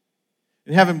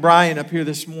 And having Brian up here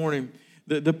this morning,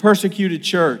 the persecuted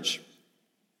church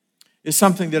is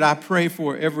something that I pray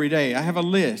for every day. I have a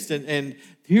list, and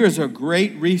here's a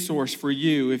great resource for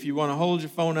you if you want to hold your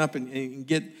phone up and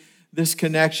get this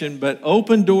connection, but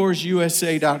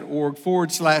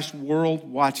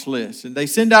opendoorsusa.org/world watch list. And they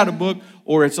send out a book,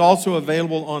 or it's also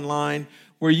available online,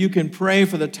 where you can pray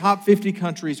for the top 50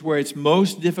 countries where it's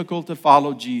most difficult to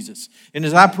follow Jesus. And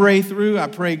as I pray through, I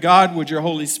pray, God, would your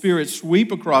Holy Spirit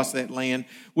sweep across that land?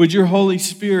 Would your Holy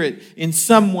Spirit in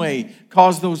some way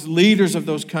cause those leaders of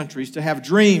those countries to have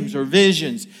dreams or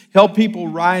visions, help people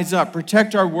rise up,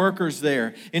 protect our workers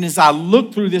there? And as I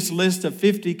look through this list of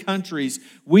 50 countries,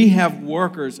 we have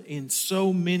workers in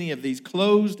so many of these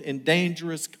closed and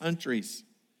dangerous countries.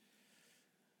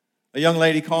 A young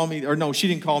lady called me, or no, she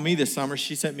didn't call me this summer.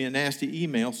 She sent me a nasty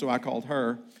email, so I called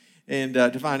her and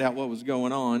to find out what was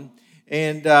going on.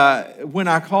 And when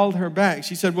I called her back,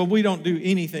 she said, well, we don't do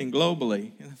anything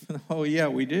globally. And I said, oh, yeah,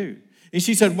 we do. And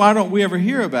she said, why don't we ever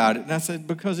hear about it? And I said,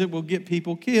 because it will get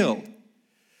people killed.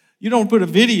 You don't put a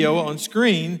video on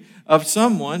screen of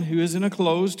someone who is in a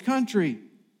closed country.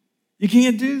 You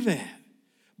can't do that.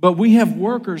 But we have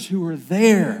workers who are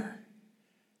there.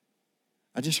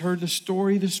 I just heard the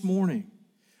story this morning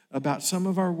about some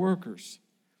of our workers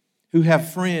who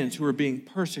have friends who are being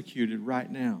persecuted right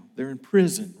now. They're in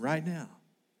prison right now.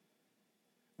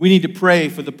 We need to pray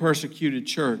for the persecuted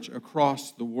church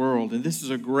across the world, and this is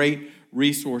a great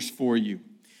resource for you.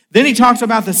 Then he talks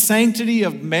about the sanctity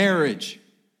of marriage.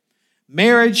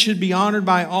 Marriage should be honored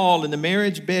by all, and the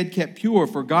marriage bed kept pure,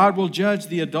 for God will judge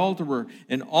the adulterer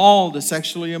and all the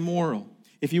sexually immoral.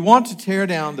 If you want to tear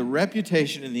down the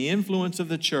reputation and the influence of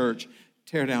the church,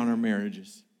 tear down our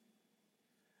marriages.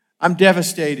 I'm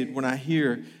devastated when I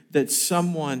hear that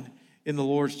someone in the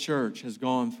Lord's church has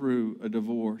gone through a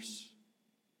divorce,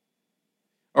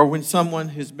 or when someone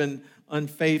has been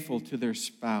unfaithful to their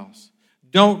spouse.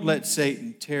 Don't let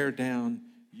Satan tear down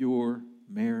your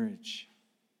marriage.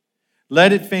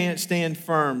 Let it stand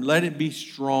firm. Let it be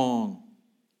strong.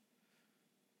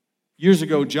 Years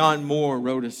ago, John Moore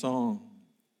wrote a song.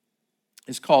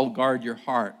 It's called Guard Your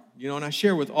Heart. You know, and I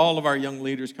share with all of our young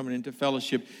leaders coming into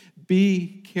fellowship,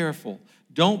 be careful.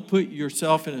 Don't put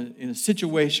yourself in a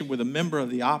situation with a member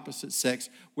of the opposite sex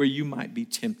where you might be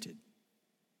tempted.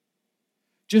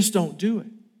 Just don't do it.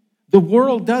 The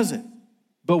world does it,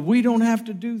 but we don't have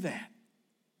to do that.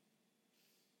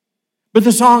 But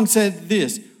the song said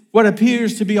this, what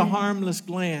appears to be a harmless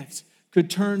glance could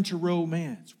turn to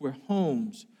romance where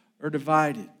homes are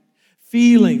divided.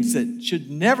 Feelings that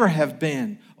should never have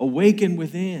been awaken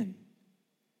within,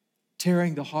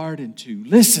 tearing the heart in two.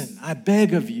 Listen, I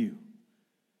beg of you,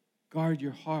 guard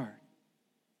your heart.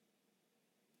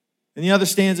 In the other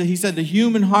stanza, he said, the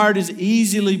human heart is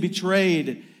easily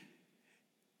betrayed,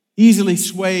 easily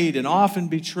swayed, and often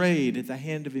betrayed at the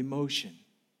hand of emotion.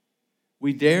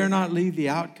 We dare not leave the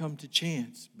outcome to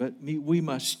chance, but we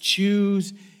must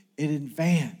choose in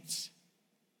advance.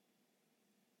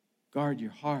 Guard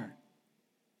your heart.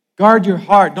 Guard your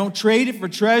heart. Don't trade it for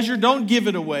treasure. Don't give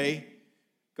it away.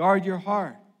 Guard your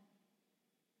heart.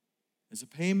 As a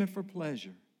payment for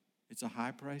pleasure, it's a high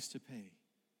price to pay.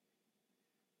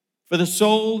 For the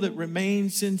soul that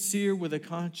remains sincere with a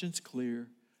conscience clear,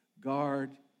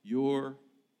 guard your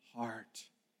heart.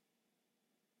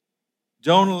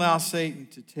 Don't allow Satan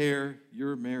to tear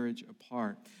your marriage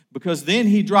apart, because then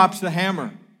he drops the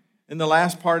hammer in the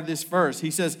last part of this verse. He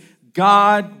says,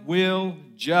 God will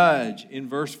judge in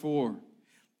verse 4.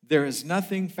 There is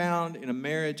nothing found in a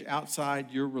marriage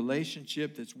outside your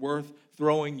relationship that's worth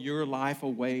throwing your life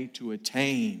away to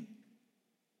attain.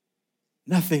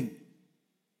 Nothing.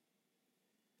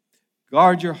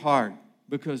 Guard your heart.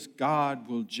 because God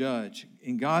will judge.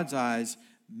 In God's eyes,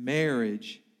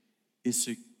 marriage is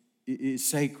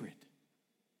sacred.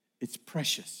 It's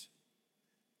precious.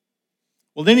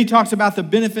 Well, then he talks about the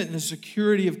benefit and the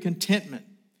security of contentment.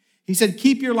 He said,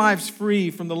 keep your lives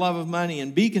free from the love of money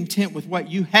and be content with what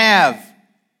you have.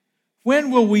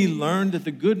 When will we learn that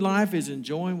the good life is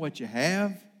enjoying what you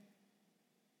have?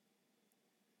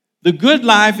 The good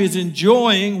life is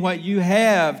enjoying what you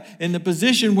have in the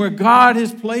position where God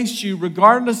has placed you,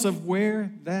 regardless of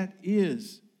where that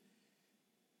is.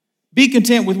 Be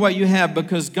content with what you have,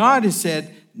 because God has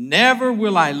said, never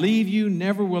will I leave you,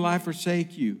 never will I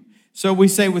forsake you. So we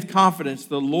say with confidence,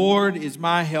 the Lord is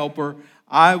my helper.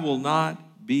 I will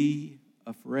not be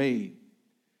afraid.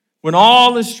 When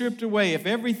all is stripped away, if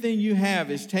everything you have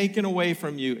is taken away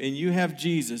from you and you have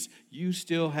Jesus, you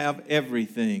still have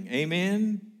everything.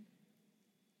 Amen?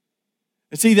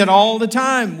 I see that all the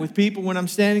time with people when I'm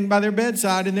standing by their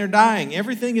bedside and they're dying.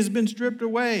 Everything has been stripped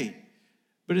away.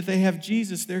 But if they have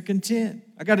Jesus, they're content.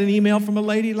 I got an email from a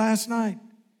lady last night.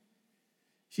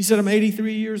 She said, I'm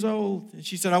 83 years old. And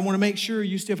she said, I want to make sure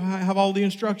you still have all the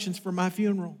instructions for my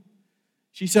funeral.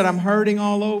 She said, I'm hurting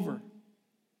all over.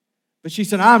 But she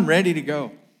said, I'm ready to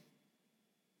go.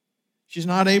 She's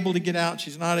not able to get out.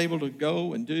 She's not able to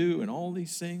go and do and all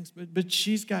these things. But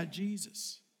she's got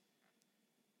Jesus.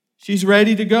 She's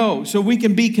ready to go. So we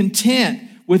can be content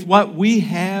with what we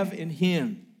have in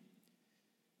Him.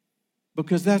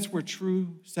 Because that's where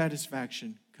true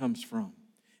satisfaction comes from.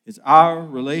 It's our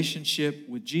relationship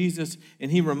with Jesus.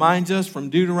 And He reminds us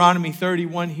from Deuteronomy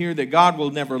 31 here that God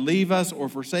will never leave us or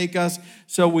forsake us.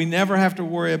 So we never have to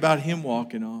worry about Him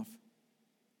walking off.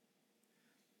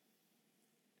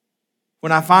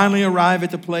 When I finally arrive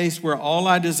at the place where all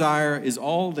I desire is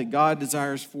all that God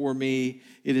desires for me,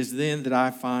 it is then that I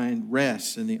find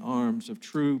rest in the arms of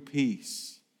true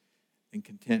peace and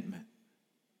contentment.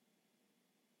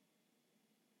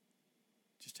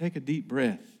 Just take a deep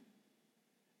breath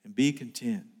and be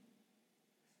content.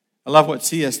 I love what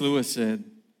C.S. Lewis said.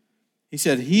 He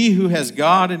said, he who has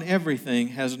God in everything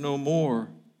has no more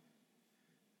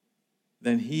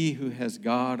than he who has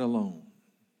God alone.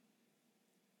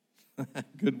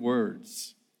 Good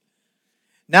words.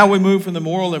 Now we move from the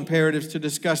moral imperatives to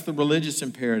discuss the religious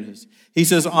imperatives. He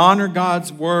says, honor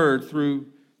God's word through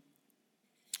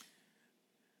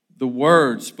the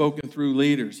word spoken through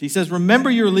leaders. He says, remember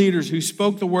your leaders who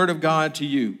spoke the word of God to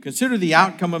you. Consider the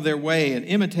outcome of their way and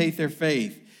imitate their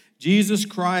faith. Jesus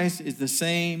Christ is the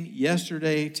same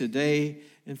yesterday, today,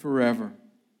 and forever.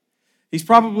 He's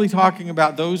probably talking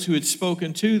about those who had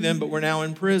spoken to them but were now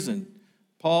in prison.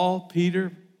 Paul,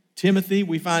 Peter, Timothy,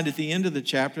 we find at the end of the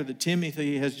chapter that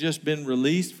Timothy has just been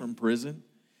released from prison.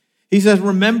 He says,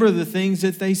 remember the things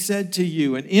that they said to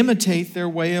you and imitate their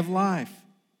way of life.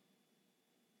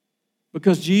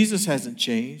 Because Jesus hasn't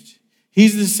changed.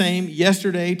 He's the same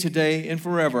yesterday, today, and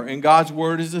forever. And God's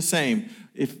word is the same.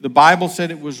 If the Bible said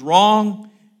it was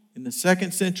wrong in the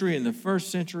 2nd century, in the 1st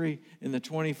century, in the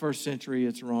 21st century,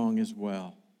 it's wrong as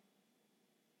well.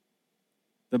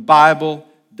 The Bible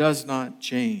does not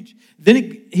change.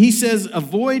 Then he says,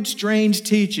 avoid strange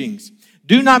teachings.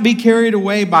 Do not be carried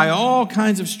away by all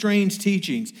kinds of strange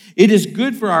teachings. It is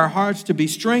good for our hearts to be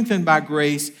strengthened by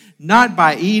grace, not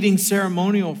by eating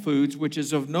ceremonial foods, which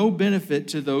is of no benefit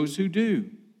to those who do.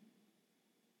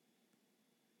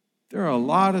 There are a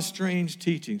lot of strange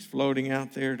teachings floating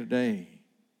out there today.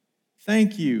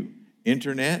 Thank you,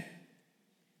 Internet.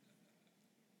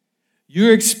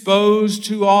 You're exposed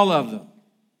to all of them.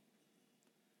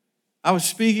 I was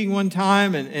speaking one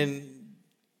time and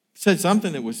said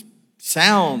something that was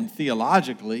sound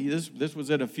theologically. This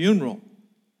was at a funeral.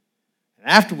 And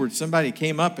afterwards, somebody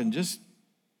came up and just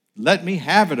let me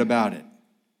have it about it.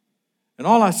 And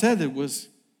all I said was,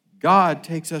 God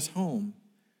takes us home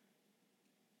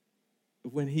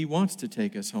when He wants to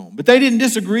take us home. But they didn't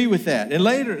disagree with that. And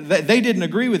later, they didn't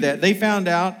agree with that. They found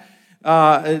out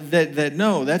that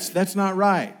no, that's not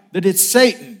right. That it's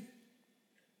Satan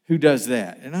who does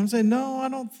that. And I'm saying, no, I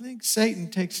don't think Satan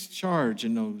takes charge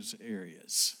in those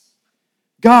areas.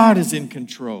 God is in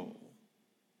control.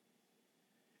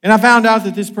 And I found out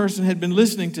that this person had been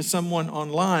listening to someone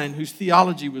online whose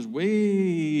theology was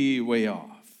way, way off.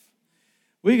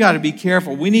 We got to be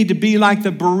careful. We need to be like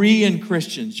the Berean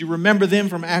Christians. You remember them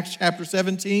from Acts chapter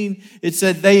 17? It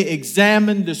said they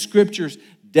examined the scriptures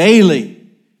daily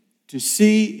to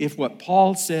see if what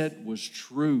Paul said was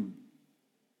true.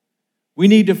 We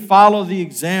need to follow the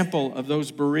example of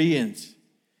those Bereans.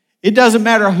 It doesn't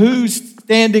matter who's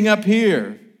standing up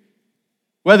here,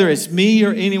 whether it's me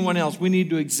or anyone else. We need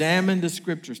to examine the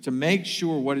scriptures to make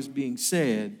sure what is being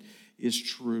said is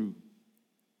true.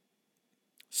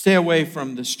 Stay away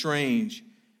from the strange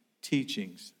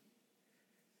teachings.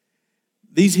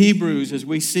 These Hebrews, as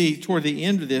we see toward the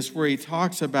end of this, where he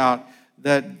talks about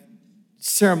that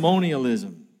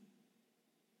ceremonialism.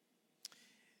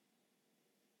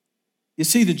 You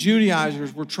see, the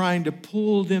Judaizers were trying to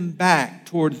pull them back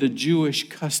toward the Jewish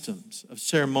customs of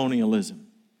ceremonialism.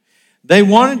 They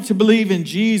wanted to believe in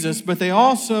Jesus, but they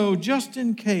also, just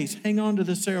in case, hang on to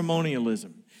the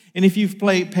ceremonialism. And if you've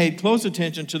paid close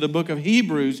attention to the book of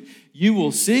Hebrews, you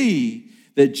will see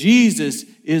that Jesus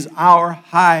is our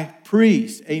high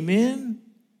priest. Amen?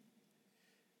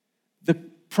 The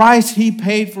price he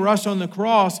paid for us on the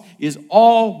cross is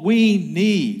all we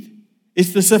need.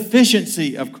 It's the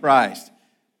sufficiency of Christ.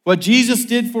 What Jesus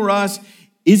did for us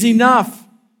is enough.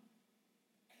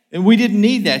 And we didn't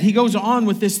need that. He goes on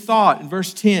with this thought in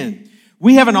verse 10.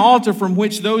 We have an altar from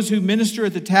which those who minister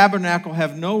at the tabernacle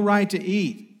have no right to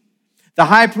eat. The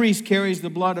high priest carries the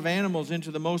blood of animals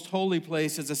into the most holy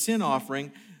place as a sin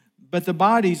offering, but the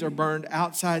bodies are burned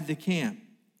outside the camp.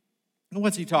 And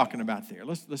what's he talking about there?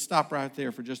 Let's stop right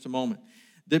there for just a moment.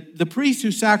 The priests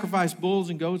who sacrificed bulls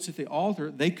and goats at the altar,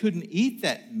 they couldn't eat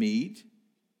that meat.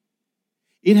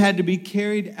 It had to be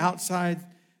carried outside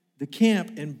the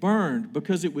camp and burned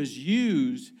because it was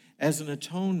used as an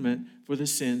atonement for the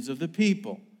sins of the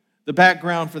people. The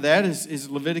background for that is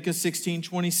Leviticus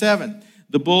 16:27.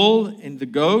 The bull and the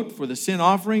goat for the sin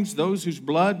offerings, those whose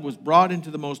blood was brought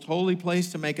into the most holy place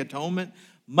to make atonement,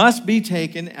 must be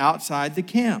taken outside the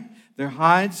camp. Their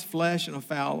hides, flesh, and a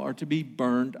fowl are to be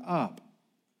burned up.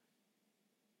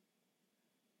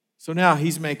 So now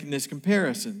he's making this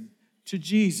comparison to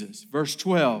Jesus. Verse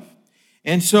 12.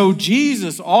 And so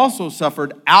Jesus also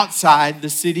suffered outside the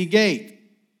city gate.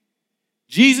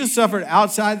 Jesus suffered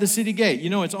outside the city gate. You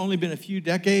know, it's only been a few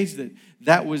decades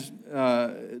that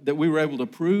we were able to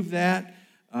prove that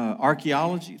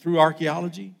through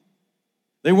archaeology.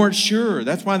 They weren't sure.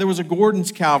 That's why there was a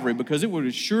Gordon's Calvary, because it would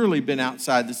have surely been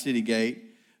outside the city gate.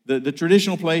 The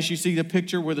traditional place, you see the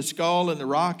picture with the skull and the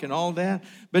rock and all that.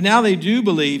 But now they do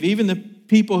believe, even the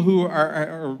people who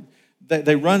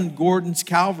they run Gordon's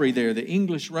Calvary there. The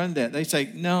English run that. They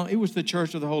say, no, it was the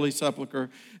Church of the Holy Sepulchre.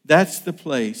 That's the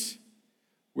place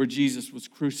where Jesus was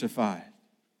crucified.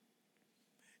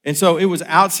 And so it was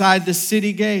outside the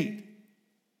city gate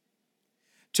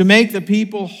to make the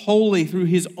people holy through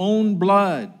his own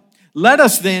blood. Let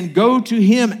us then go to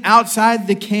him outside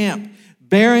the camp,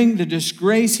 bearing the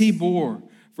disgrace he bore.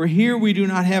 For here we do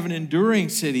not have an enduring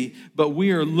city, but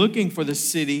we are looking for the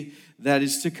city that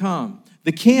is to come.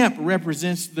 The camp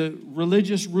represents the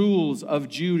religious rules of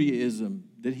Judaism,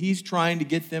 that he's trying to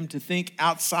get them to think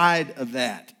outside of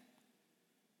that.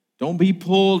 Don't be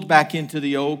pulled back into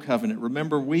the old covenant.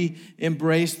 Remember, we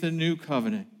embrace the new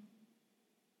covenant.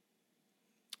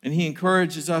 And he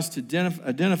encourages us to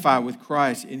identify with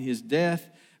Christ in his death,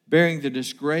 bearing the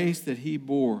disgrace that he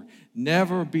bore.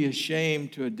 Never be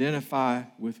ashamed to identify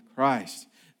with Christ.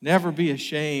 Never be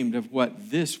ashamed of what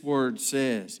this word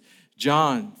says.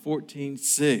 John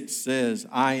 14:6 says,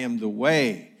 I am the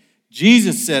way.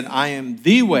 Jesus said, I am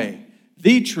the way,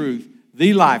 the truth,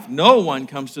 the life. No one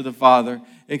comes to the Father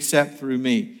except through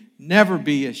me. Never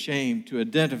be ashamed to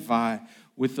identify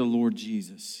with the Lord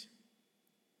Jesus.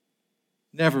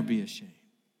 Never be ashamed.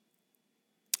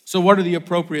 So what are the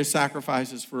appropriate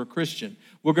sacrifices for a Christian?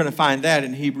 We're going to find that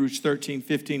in Hebrews 13,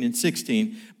 15, and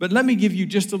 16. But let me give you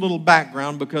just a little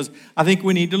background, because I think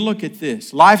we need to look at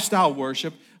this. Lifestyle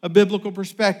worship, a biblical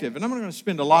perspective. And I'm not going to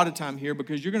spend a lot of time here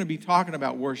because you're going to be talking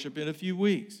about worship in a few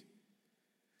weeks.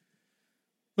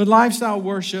 But lifestyle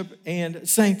worship and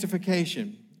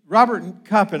sanctification. Robert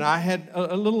Cupp and I had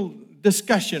a little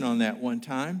discussion on that one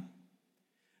time,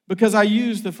 because I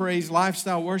used the phrase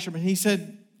lifestyle worship, and he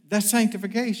said, that's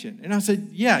sanctification. And I said,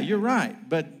 yeah, you're right,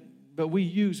 but we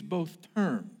use both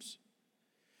terms.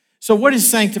 So what is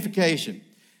sanctification?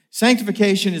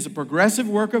 Sanctification is a progressive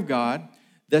work of God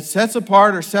that sets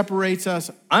apart or separates us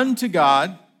unto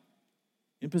God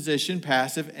in position,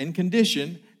 passive, and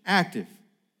condition, active,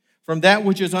 from that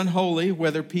which is unholy,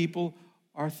 whether people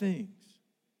or things.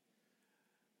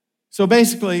 So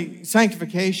basically,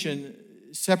 sanctification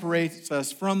separates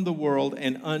us from the world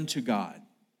and unto God.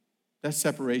 That's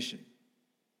separation.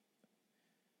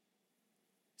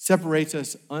 Separates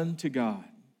us unto God.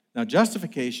 Now,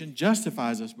 justification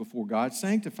justifies us before God,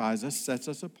 sanctifies us, sets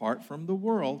us apart from the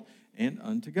world and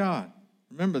unto God.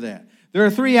 Remember that. There are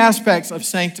three aspects of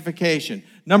sanctification.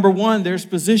 Number one, there's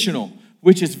positional,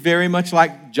 which is very much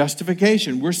like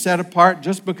justification. We're set apart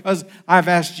just because I've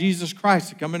asked Jesus Christ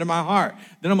to come into my heart.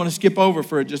 Then I'm going to skip over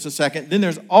for just a second. Then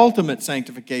there's ultimate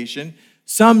sanctification,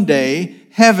 someday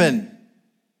heaven.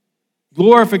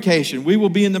 glorification. We will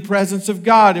be in the presence of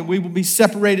God, and we will be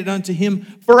separated unto Him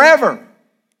forever.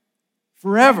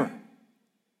 Forever.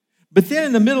 But then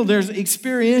in the middle, there's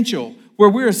experiential, where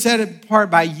we are set apart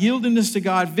by yieldingness to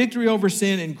God, victory over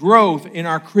sin, and growth in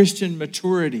our Christian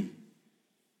maturity.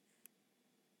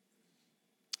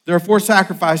 There are 4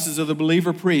 sacrifices of the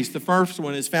believer priest. The first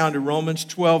one is found in Romans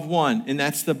 12:1, and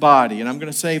that's the body. And I'm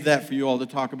going to save that for you all to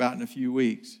talk about in a few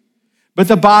weeks. But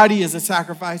the body is a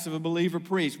sacrifice of a believer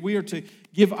priest. We are to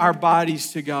give our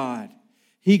bodies to God.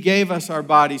 He gave us our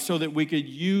bodies so that we could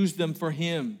use them for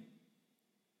Him.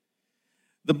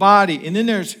 The body. And then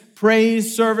there's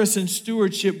praise, service, and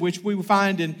stewardship, which we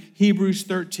find in Hebrews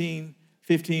 13,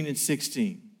 15, and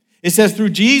 16. It says, through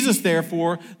Jesus,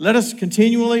 therefore, let us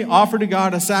continually offer to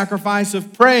God a sacrifice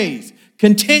of praise.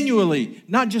 Continually,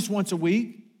 not just once a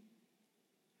week.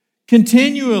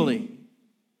 Continually.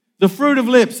 The fruit of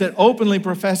lips that openly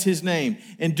profess His name.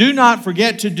 And do not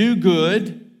forget to do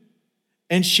good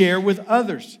and share with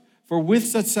others. For with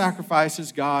such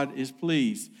sacrifices, God is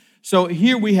pleased. So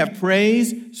here we have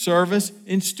praise, service,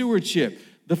 and stewardship.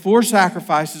 The 4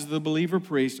 sacrifices of the believer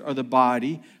priest are the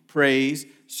body, praise,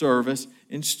 service,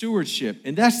 and stewardship.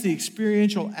 And that's the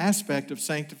experiential aspect of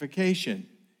sanctification.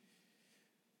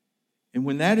 And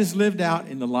when that is lived out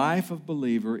in the life of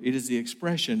believer, it is the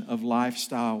expression of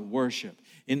lifestyle worship.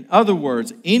 In other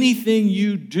words, anything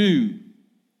you do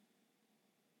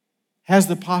has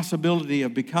the possibility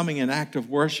of becoming an act of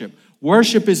worship.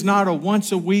 Worship is not a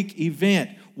once-a-week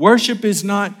event. Worship is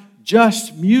not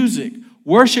just music.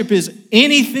 Worship is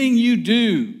anything you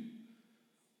do,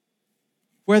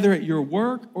 whether at your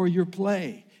work or your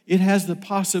play. It has the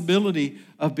possibility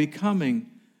of becoming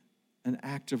an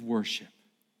act of worship.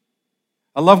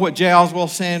 I love what J. Oswald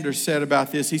Sanders said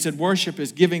about this. He said, worship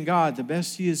is giving God the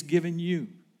best He has given you.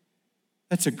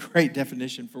 That's a great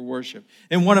definition for worship.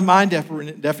 And one of my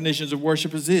definitions of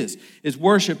worship is this, is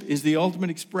worship is the ultimate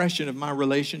expression of my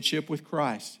relationship with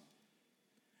Christ.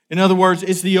 In other words,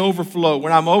 it's the overflow.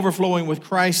 When I'm overflowing with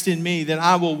Christ in me, then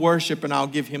I will worship and I'll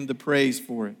give Him the praise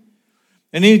for it.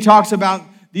 And then he talks about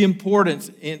the importance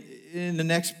in the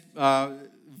next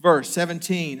verse,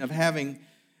 17, of having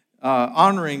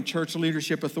honoring church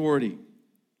leadership authority.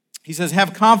 He says,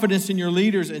 have confidence in your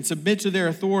leaders and submit to their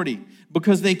authority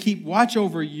because they keep watch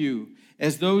over you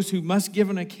as those who must give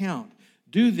an account.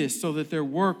 Do this so that their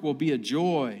work will be a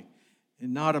joy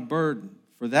and not a burden,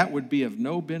 for that would be of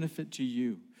no benefit to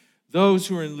you. Those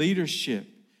who are in leadership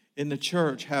in the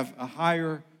church have a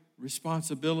higher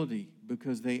responsibility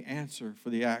because they answer for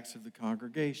the acts of the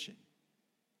congregation.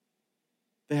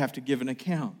 They have to give an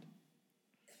account.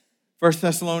 1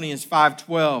 Thessalonians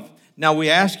 5:12. Now we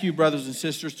ask you, brothers and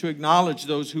sisters, to acknowledge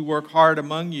those who work hard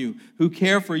among you, who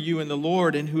care for you in the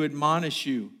Lord and who admonish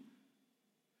you.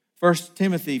 1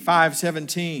 Timothy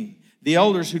 5:17. The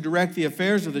elders who direct the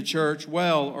affairs of the church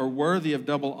well are worthy of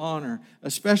double honor,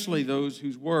 especially those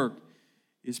whose work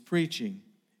is preaching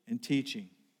and teaching.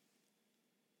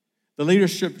 The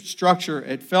leadership structure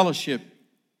at Fellowship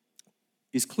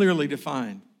is clearly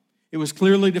defined. It was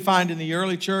clearly defined in the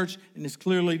early church and is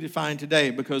clearly defined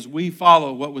today because we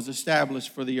follow what was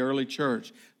established for the early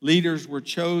church. Leaders were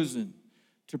chosen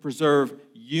to preserve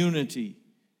unity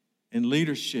and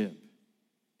leadership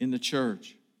in the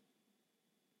church.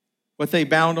 What they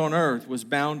bound on earth was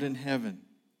bound in heaven.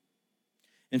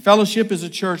 And Fellowship is a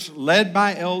church led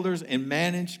by elders and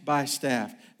managed by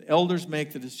staff. The elders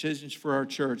make the decisions for our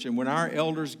church. And when our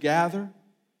elders gather,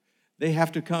 they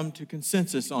have to come to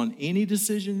consensus on any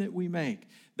decision that we make.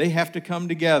 They have to come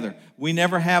together. We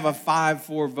never have a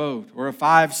 5-4 vote or a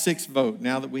 5-6 vote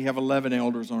now that we have 11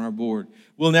 elders on our board.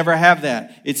 We'll never have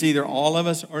that. It's either all of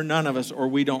us or none of us, or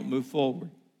we don't move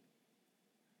forward.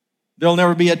 There'll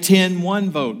never be a 10-1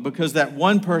 vote because that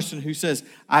one person who says,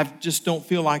 I just don't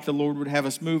feel like the Lord would have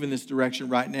us move in this direction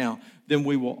right now, then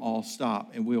we will all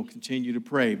stop and we'll continue to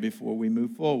pray before we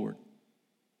move forward.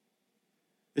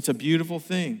 It's a beautiful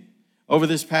thing. Over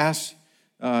this past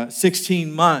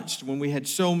 16 months, when we had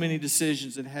so many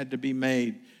decisions that had to be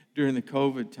made during the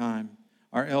COVID time,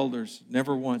 our elders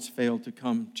never once failed to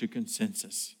come to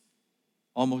consensus,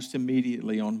 almost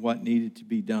immediately on what needed to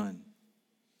be done.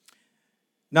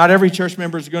 Not every church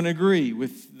member is going to agree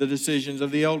with the decisions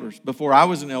of the elders. Before I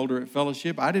was an elder at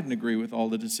Fellowship, I didn't agree with all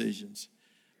the decisions.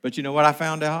 But you know what I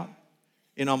found out?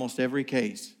 In almost every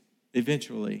case,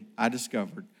 eventually I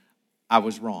discovered I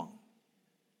was wrong.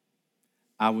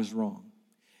 I was wrong.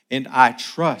 And I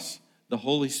trust the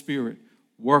Holy Spirit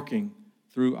working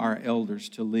through our elders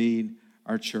to lead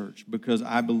our church because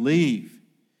I believe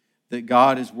that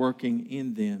God is working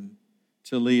in them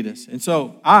to lead us. And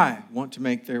so I want to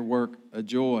make their work a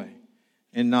joy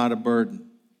and not a burden.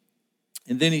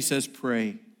 And then he says,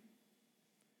 pray.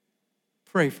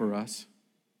 Pray for us.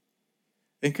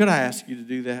 And could I ask you to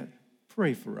do that?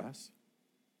 Pray for us.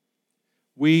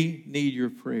 We need your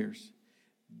prayers.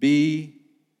 Be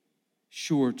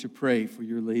sure to pray for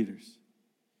your leaders.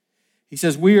 He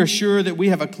says, we are sure that we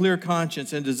have a clear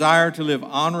conscience and desire to live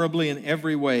honorably in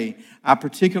every way. I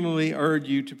particularly urge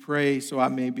you to pray so I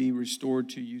may be restored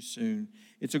to you soon.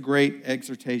 It's a great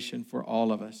exhortation for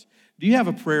all of us. Do you have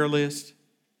a prayer list?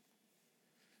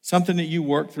 Something that you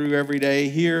work through every day?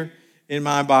 Here in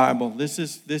my Bible, this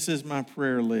is my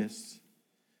prayer list.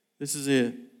 This is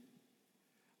it.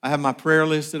 I have my prayer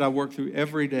list that I work through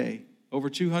every day.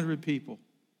 Over 200 people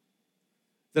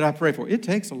that I pray for. It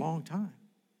takes a long time.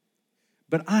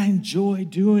 But I enjoy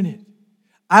doing it.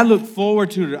 I look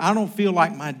forward to it. I don't feel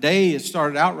like my day has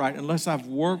started out right unless I've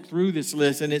worked through this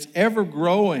list, and it's ever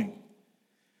growing.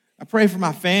 I pray for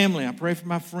my family. I pray for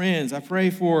my friends. I pray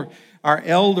for our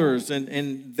elders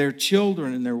and their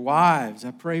children and their wives. I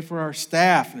pray for our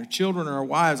staff and their children and our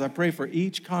wives. I pray for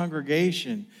each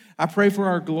congregation. I pray for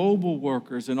our global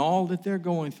workers and all that they're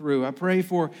going through. I pray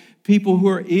for people who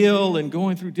are ill and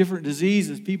going through different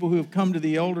diseases, people who have come to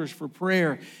the elders for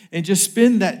prayer, and just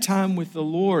spend that time with the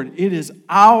Lord. It is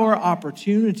our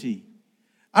opportunity.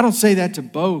 I don't say that to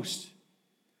boast.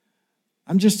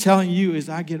 I'm just telling you, as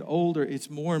I get older, it's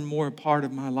more and more a part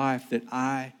of my life that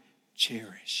I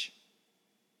cherish.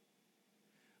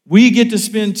 We get to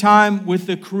spend time with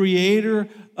the Creator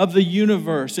of the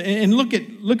universe. And look at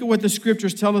what the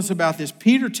scriptures tell us about this.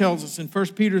 Peter tells us in 1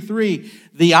 Peter 3,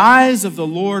 the eyes of the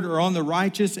Lord are on the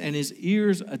righteous and his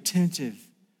ears attentive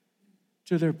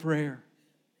to their prayer.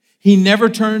 He never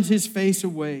turns his face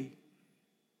away.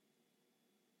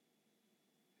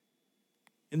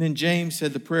 And then James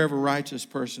said the prayer of a righteous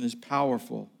person is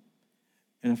powerful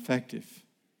and effective.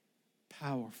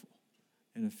 Powerful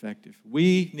and effective.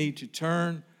 We need to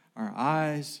turn our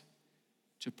eyes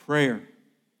to prayer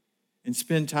and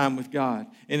spend time with God.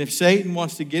 And if Satan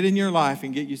wants to get in your life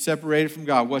and get you separated from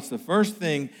God, what's the first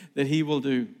thing that he will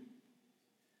do?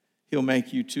 He'll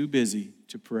make you too busy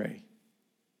to pray.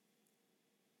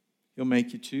 He'll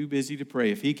make you too busy to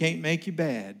pray. If he can't make you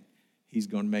bad, he's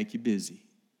going to make you busy.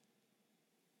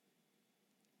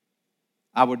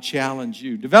 I would challenge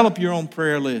you. Develop your own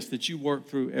prayer list that you work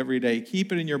through every day.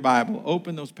 Keep it in your Bible.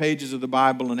 Open those pages of the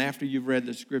Bible, and after you've read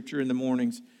the scripture in the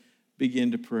mornings,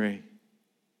 begin to pray.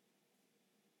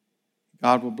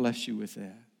 God will bless you with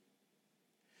that.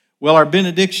 Well, our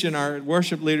benediction, our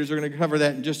worship leaders are going to cover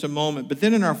that in just a moment. But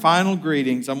then in our final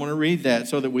greetings, I'm going to read that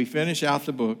so that we finish out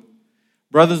the book.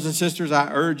 Brothers and sisters, I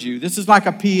urge you. This is like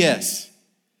a P.S.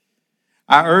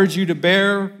 I urge you to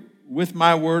bear with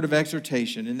my word of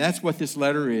exhortation. And that's what this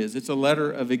letter is. It's a letter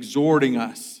of exhorting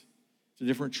us to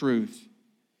different truths.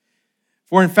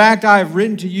 For in fact, I have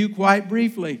written to you quite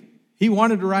briefly. He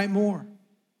wanted to write more.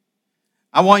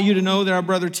 I want you to know that our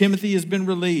brother Timothy has been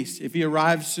released. If he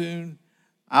arrives soon,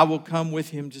 I will come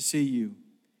with him to see you.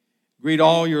 Greet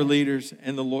all your leaders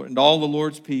and all the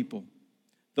Lord's people.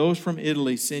 Those from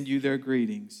Italy send you their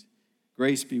greetings.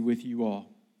 Grace be with you all.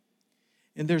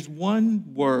 And there's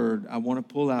one word I want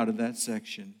to pull out of that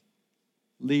section.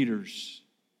 Leaders.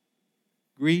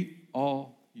 Greet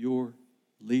all your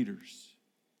leaders.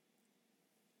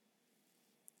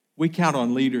 We count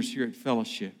on leaders here at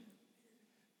Fellowship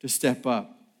to step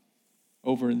up.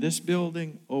 Over in this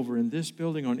building,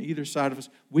 on either side of us.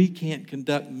 We can't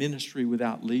conduct ministry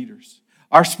without leaders.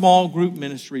 Our small group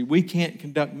ministry, we can't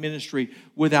conduct ministry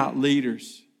without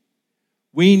leaders.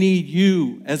 We need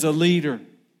you as a leader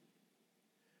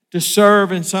to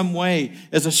serve in some way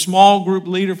as a small group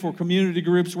leader for community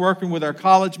groups, working with our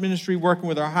college ministry, working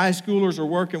with our high schoolers, or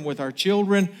working with our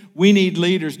children. We need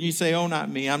leaders. And you say, oh, not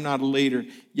me, I'm not a leader.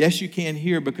 Yes, you can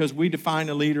here, because we define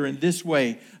a leader in this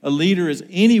way. A leader is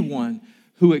anyone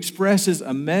who expresses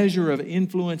a measure of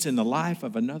influence in the life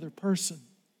of another person.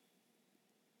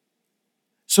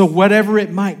 So whatever it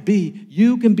might be,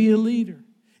 you can be a leader.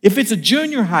 If it's a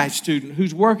junior high student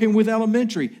who's working with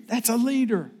elementary, that's a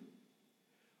leader.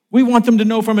 We want them to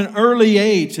know from an early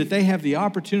age that they have the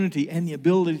opportunity and the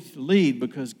ability to lead,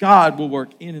 because God will work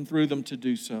in and through them to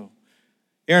do so.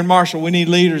 Aaron Marshall, we need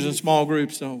leaders in small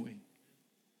groups, don't we?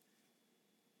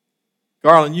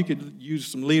 Garland, you could use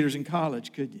some leaders in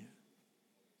college, couldn't you?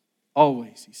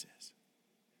 Always, he says.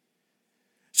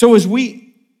 So as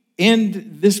we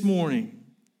end this morning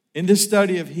in this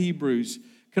study of Hebrews,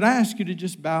 could I ask you to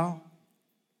just bow?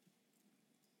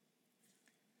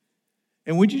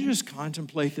 And would you just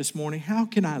contemplate this morning, how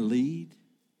can I lead?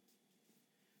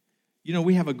 You know,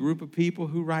 we have a group of people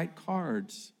who write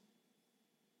cards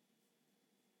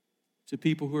to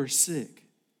people who are sick.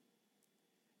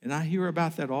 And I hear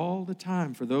about that all the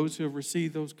time for those who have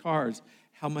received those cards,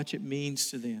 how much it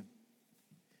means to them.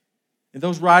 And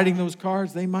those writing those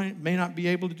cards, they may not be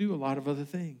able to do a lot of other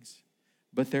things,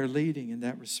 but they're leading in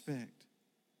that respect.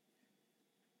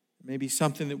 Maybe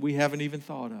something that we haven't even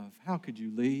thought of. How could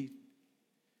you lead?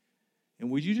 And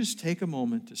would you just take a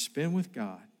moment to spend with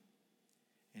God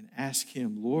and ask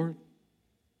Him, Lord,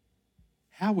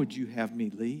 how would you have me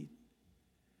lead?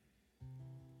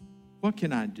 What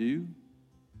can I do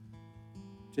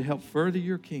to help further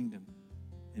your kingdom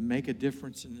and make a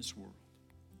difference in this world?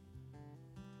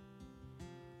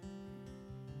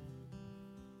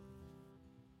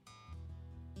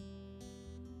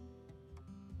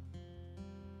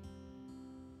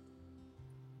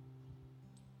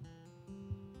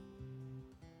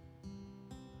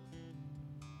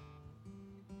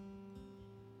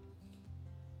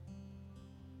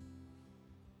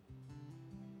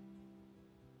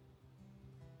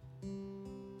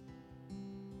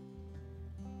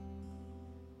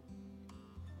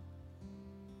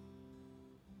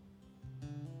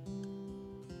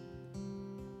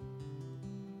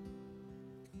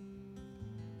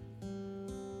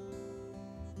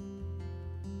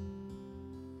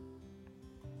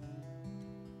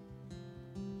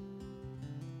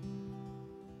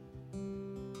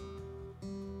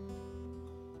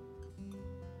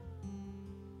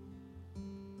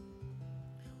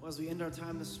 Well, as we end our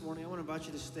time this morning, I want to invite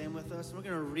you to stand with us. We're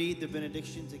going to read the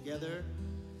benediction together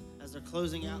as they're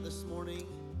closing out this morning.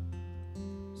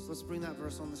 So let's bring that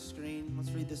verse on the screen. Let's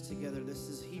read this together. This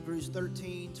is Hebrews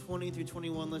 13, 20 through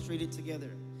 21. Let's read it together.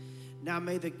 Now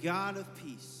may the God of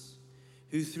peace,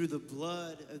 who through the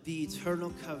blood of the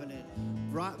eternal covenant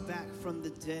brought back from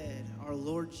the dead our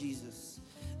Lord Jesus,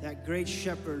 that great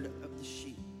shepherd of the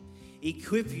sheep,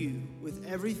 equip you with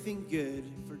everything good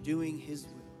for doing his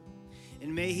will.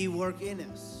 And may he work in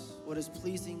us what is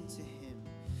pleasing to him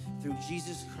through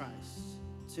Jesus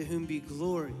Christ, to whom be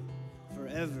glory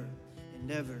forever and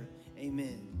ever.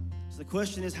 Amen. So the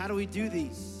question is, how do we do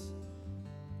these?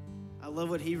 I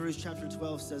love what Hebrews chapter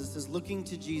 12 says. It says, looking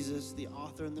to Jesus, the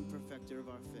author and the perfecter of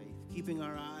our faith, keeping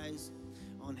our eyes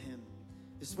on him.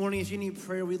 This morning, if you need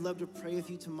prayer, we'd love to pray with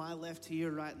you to my left, to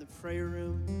your right in the prayer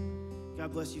room.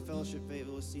 God bless you, Fellowship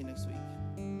Fayetteville. We'll see you next week.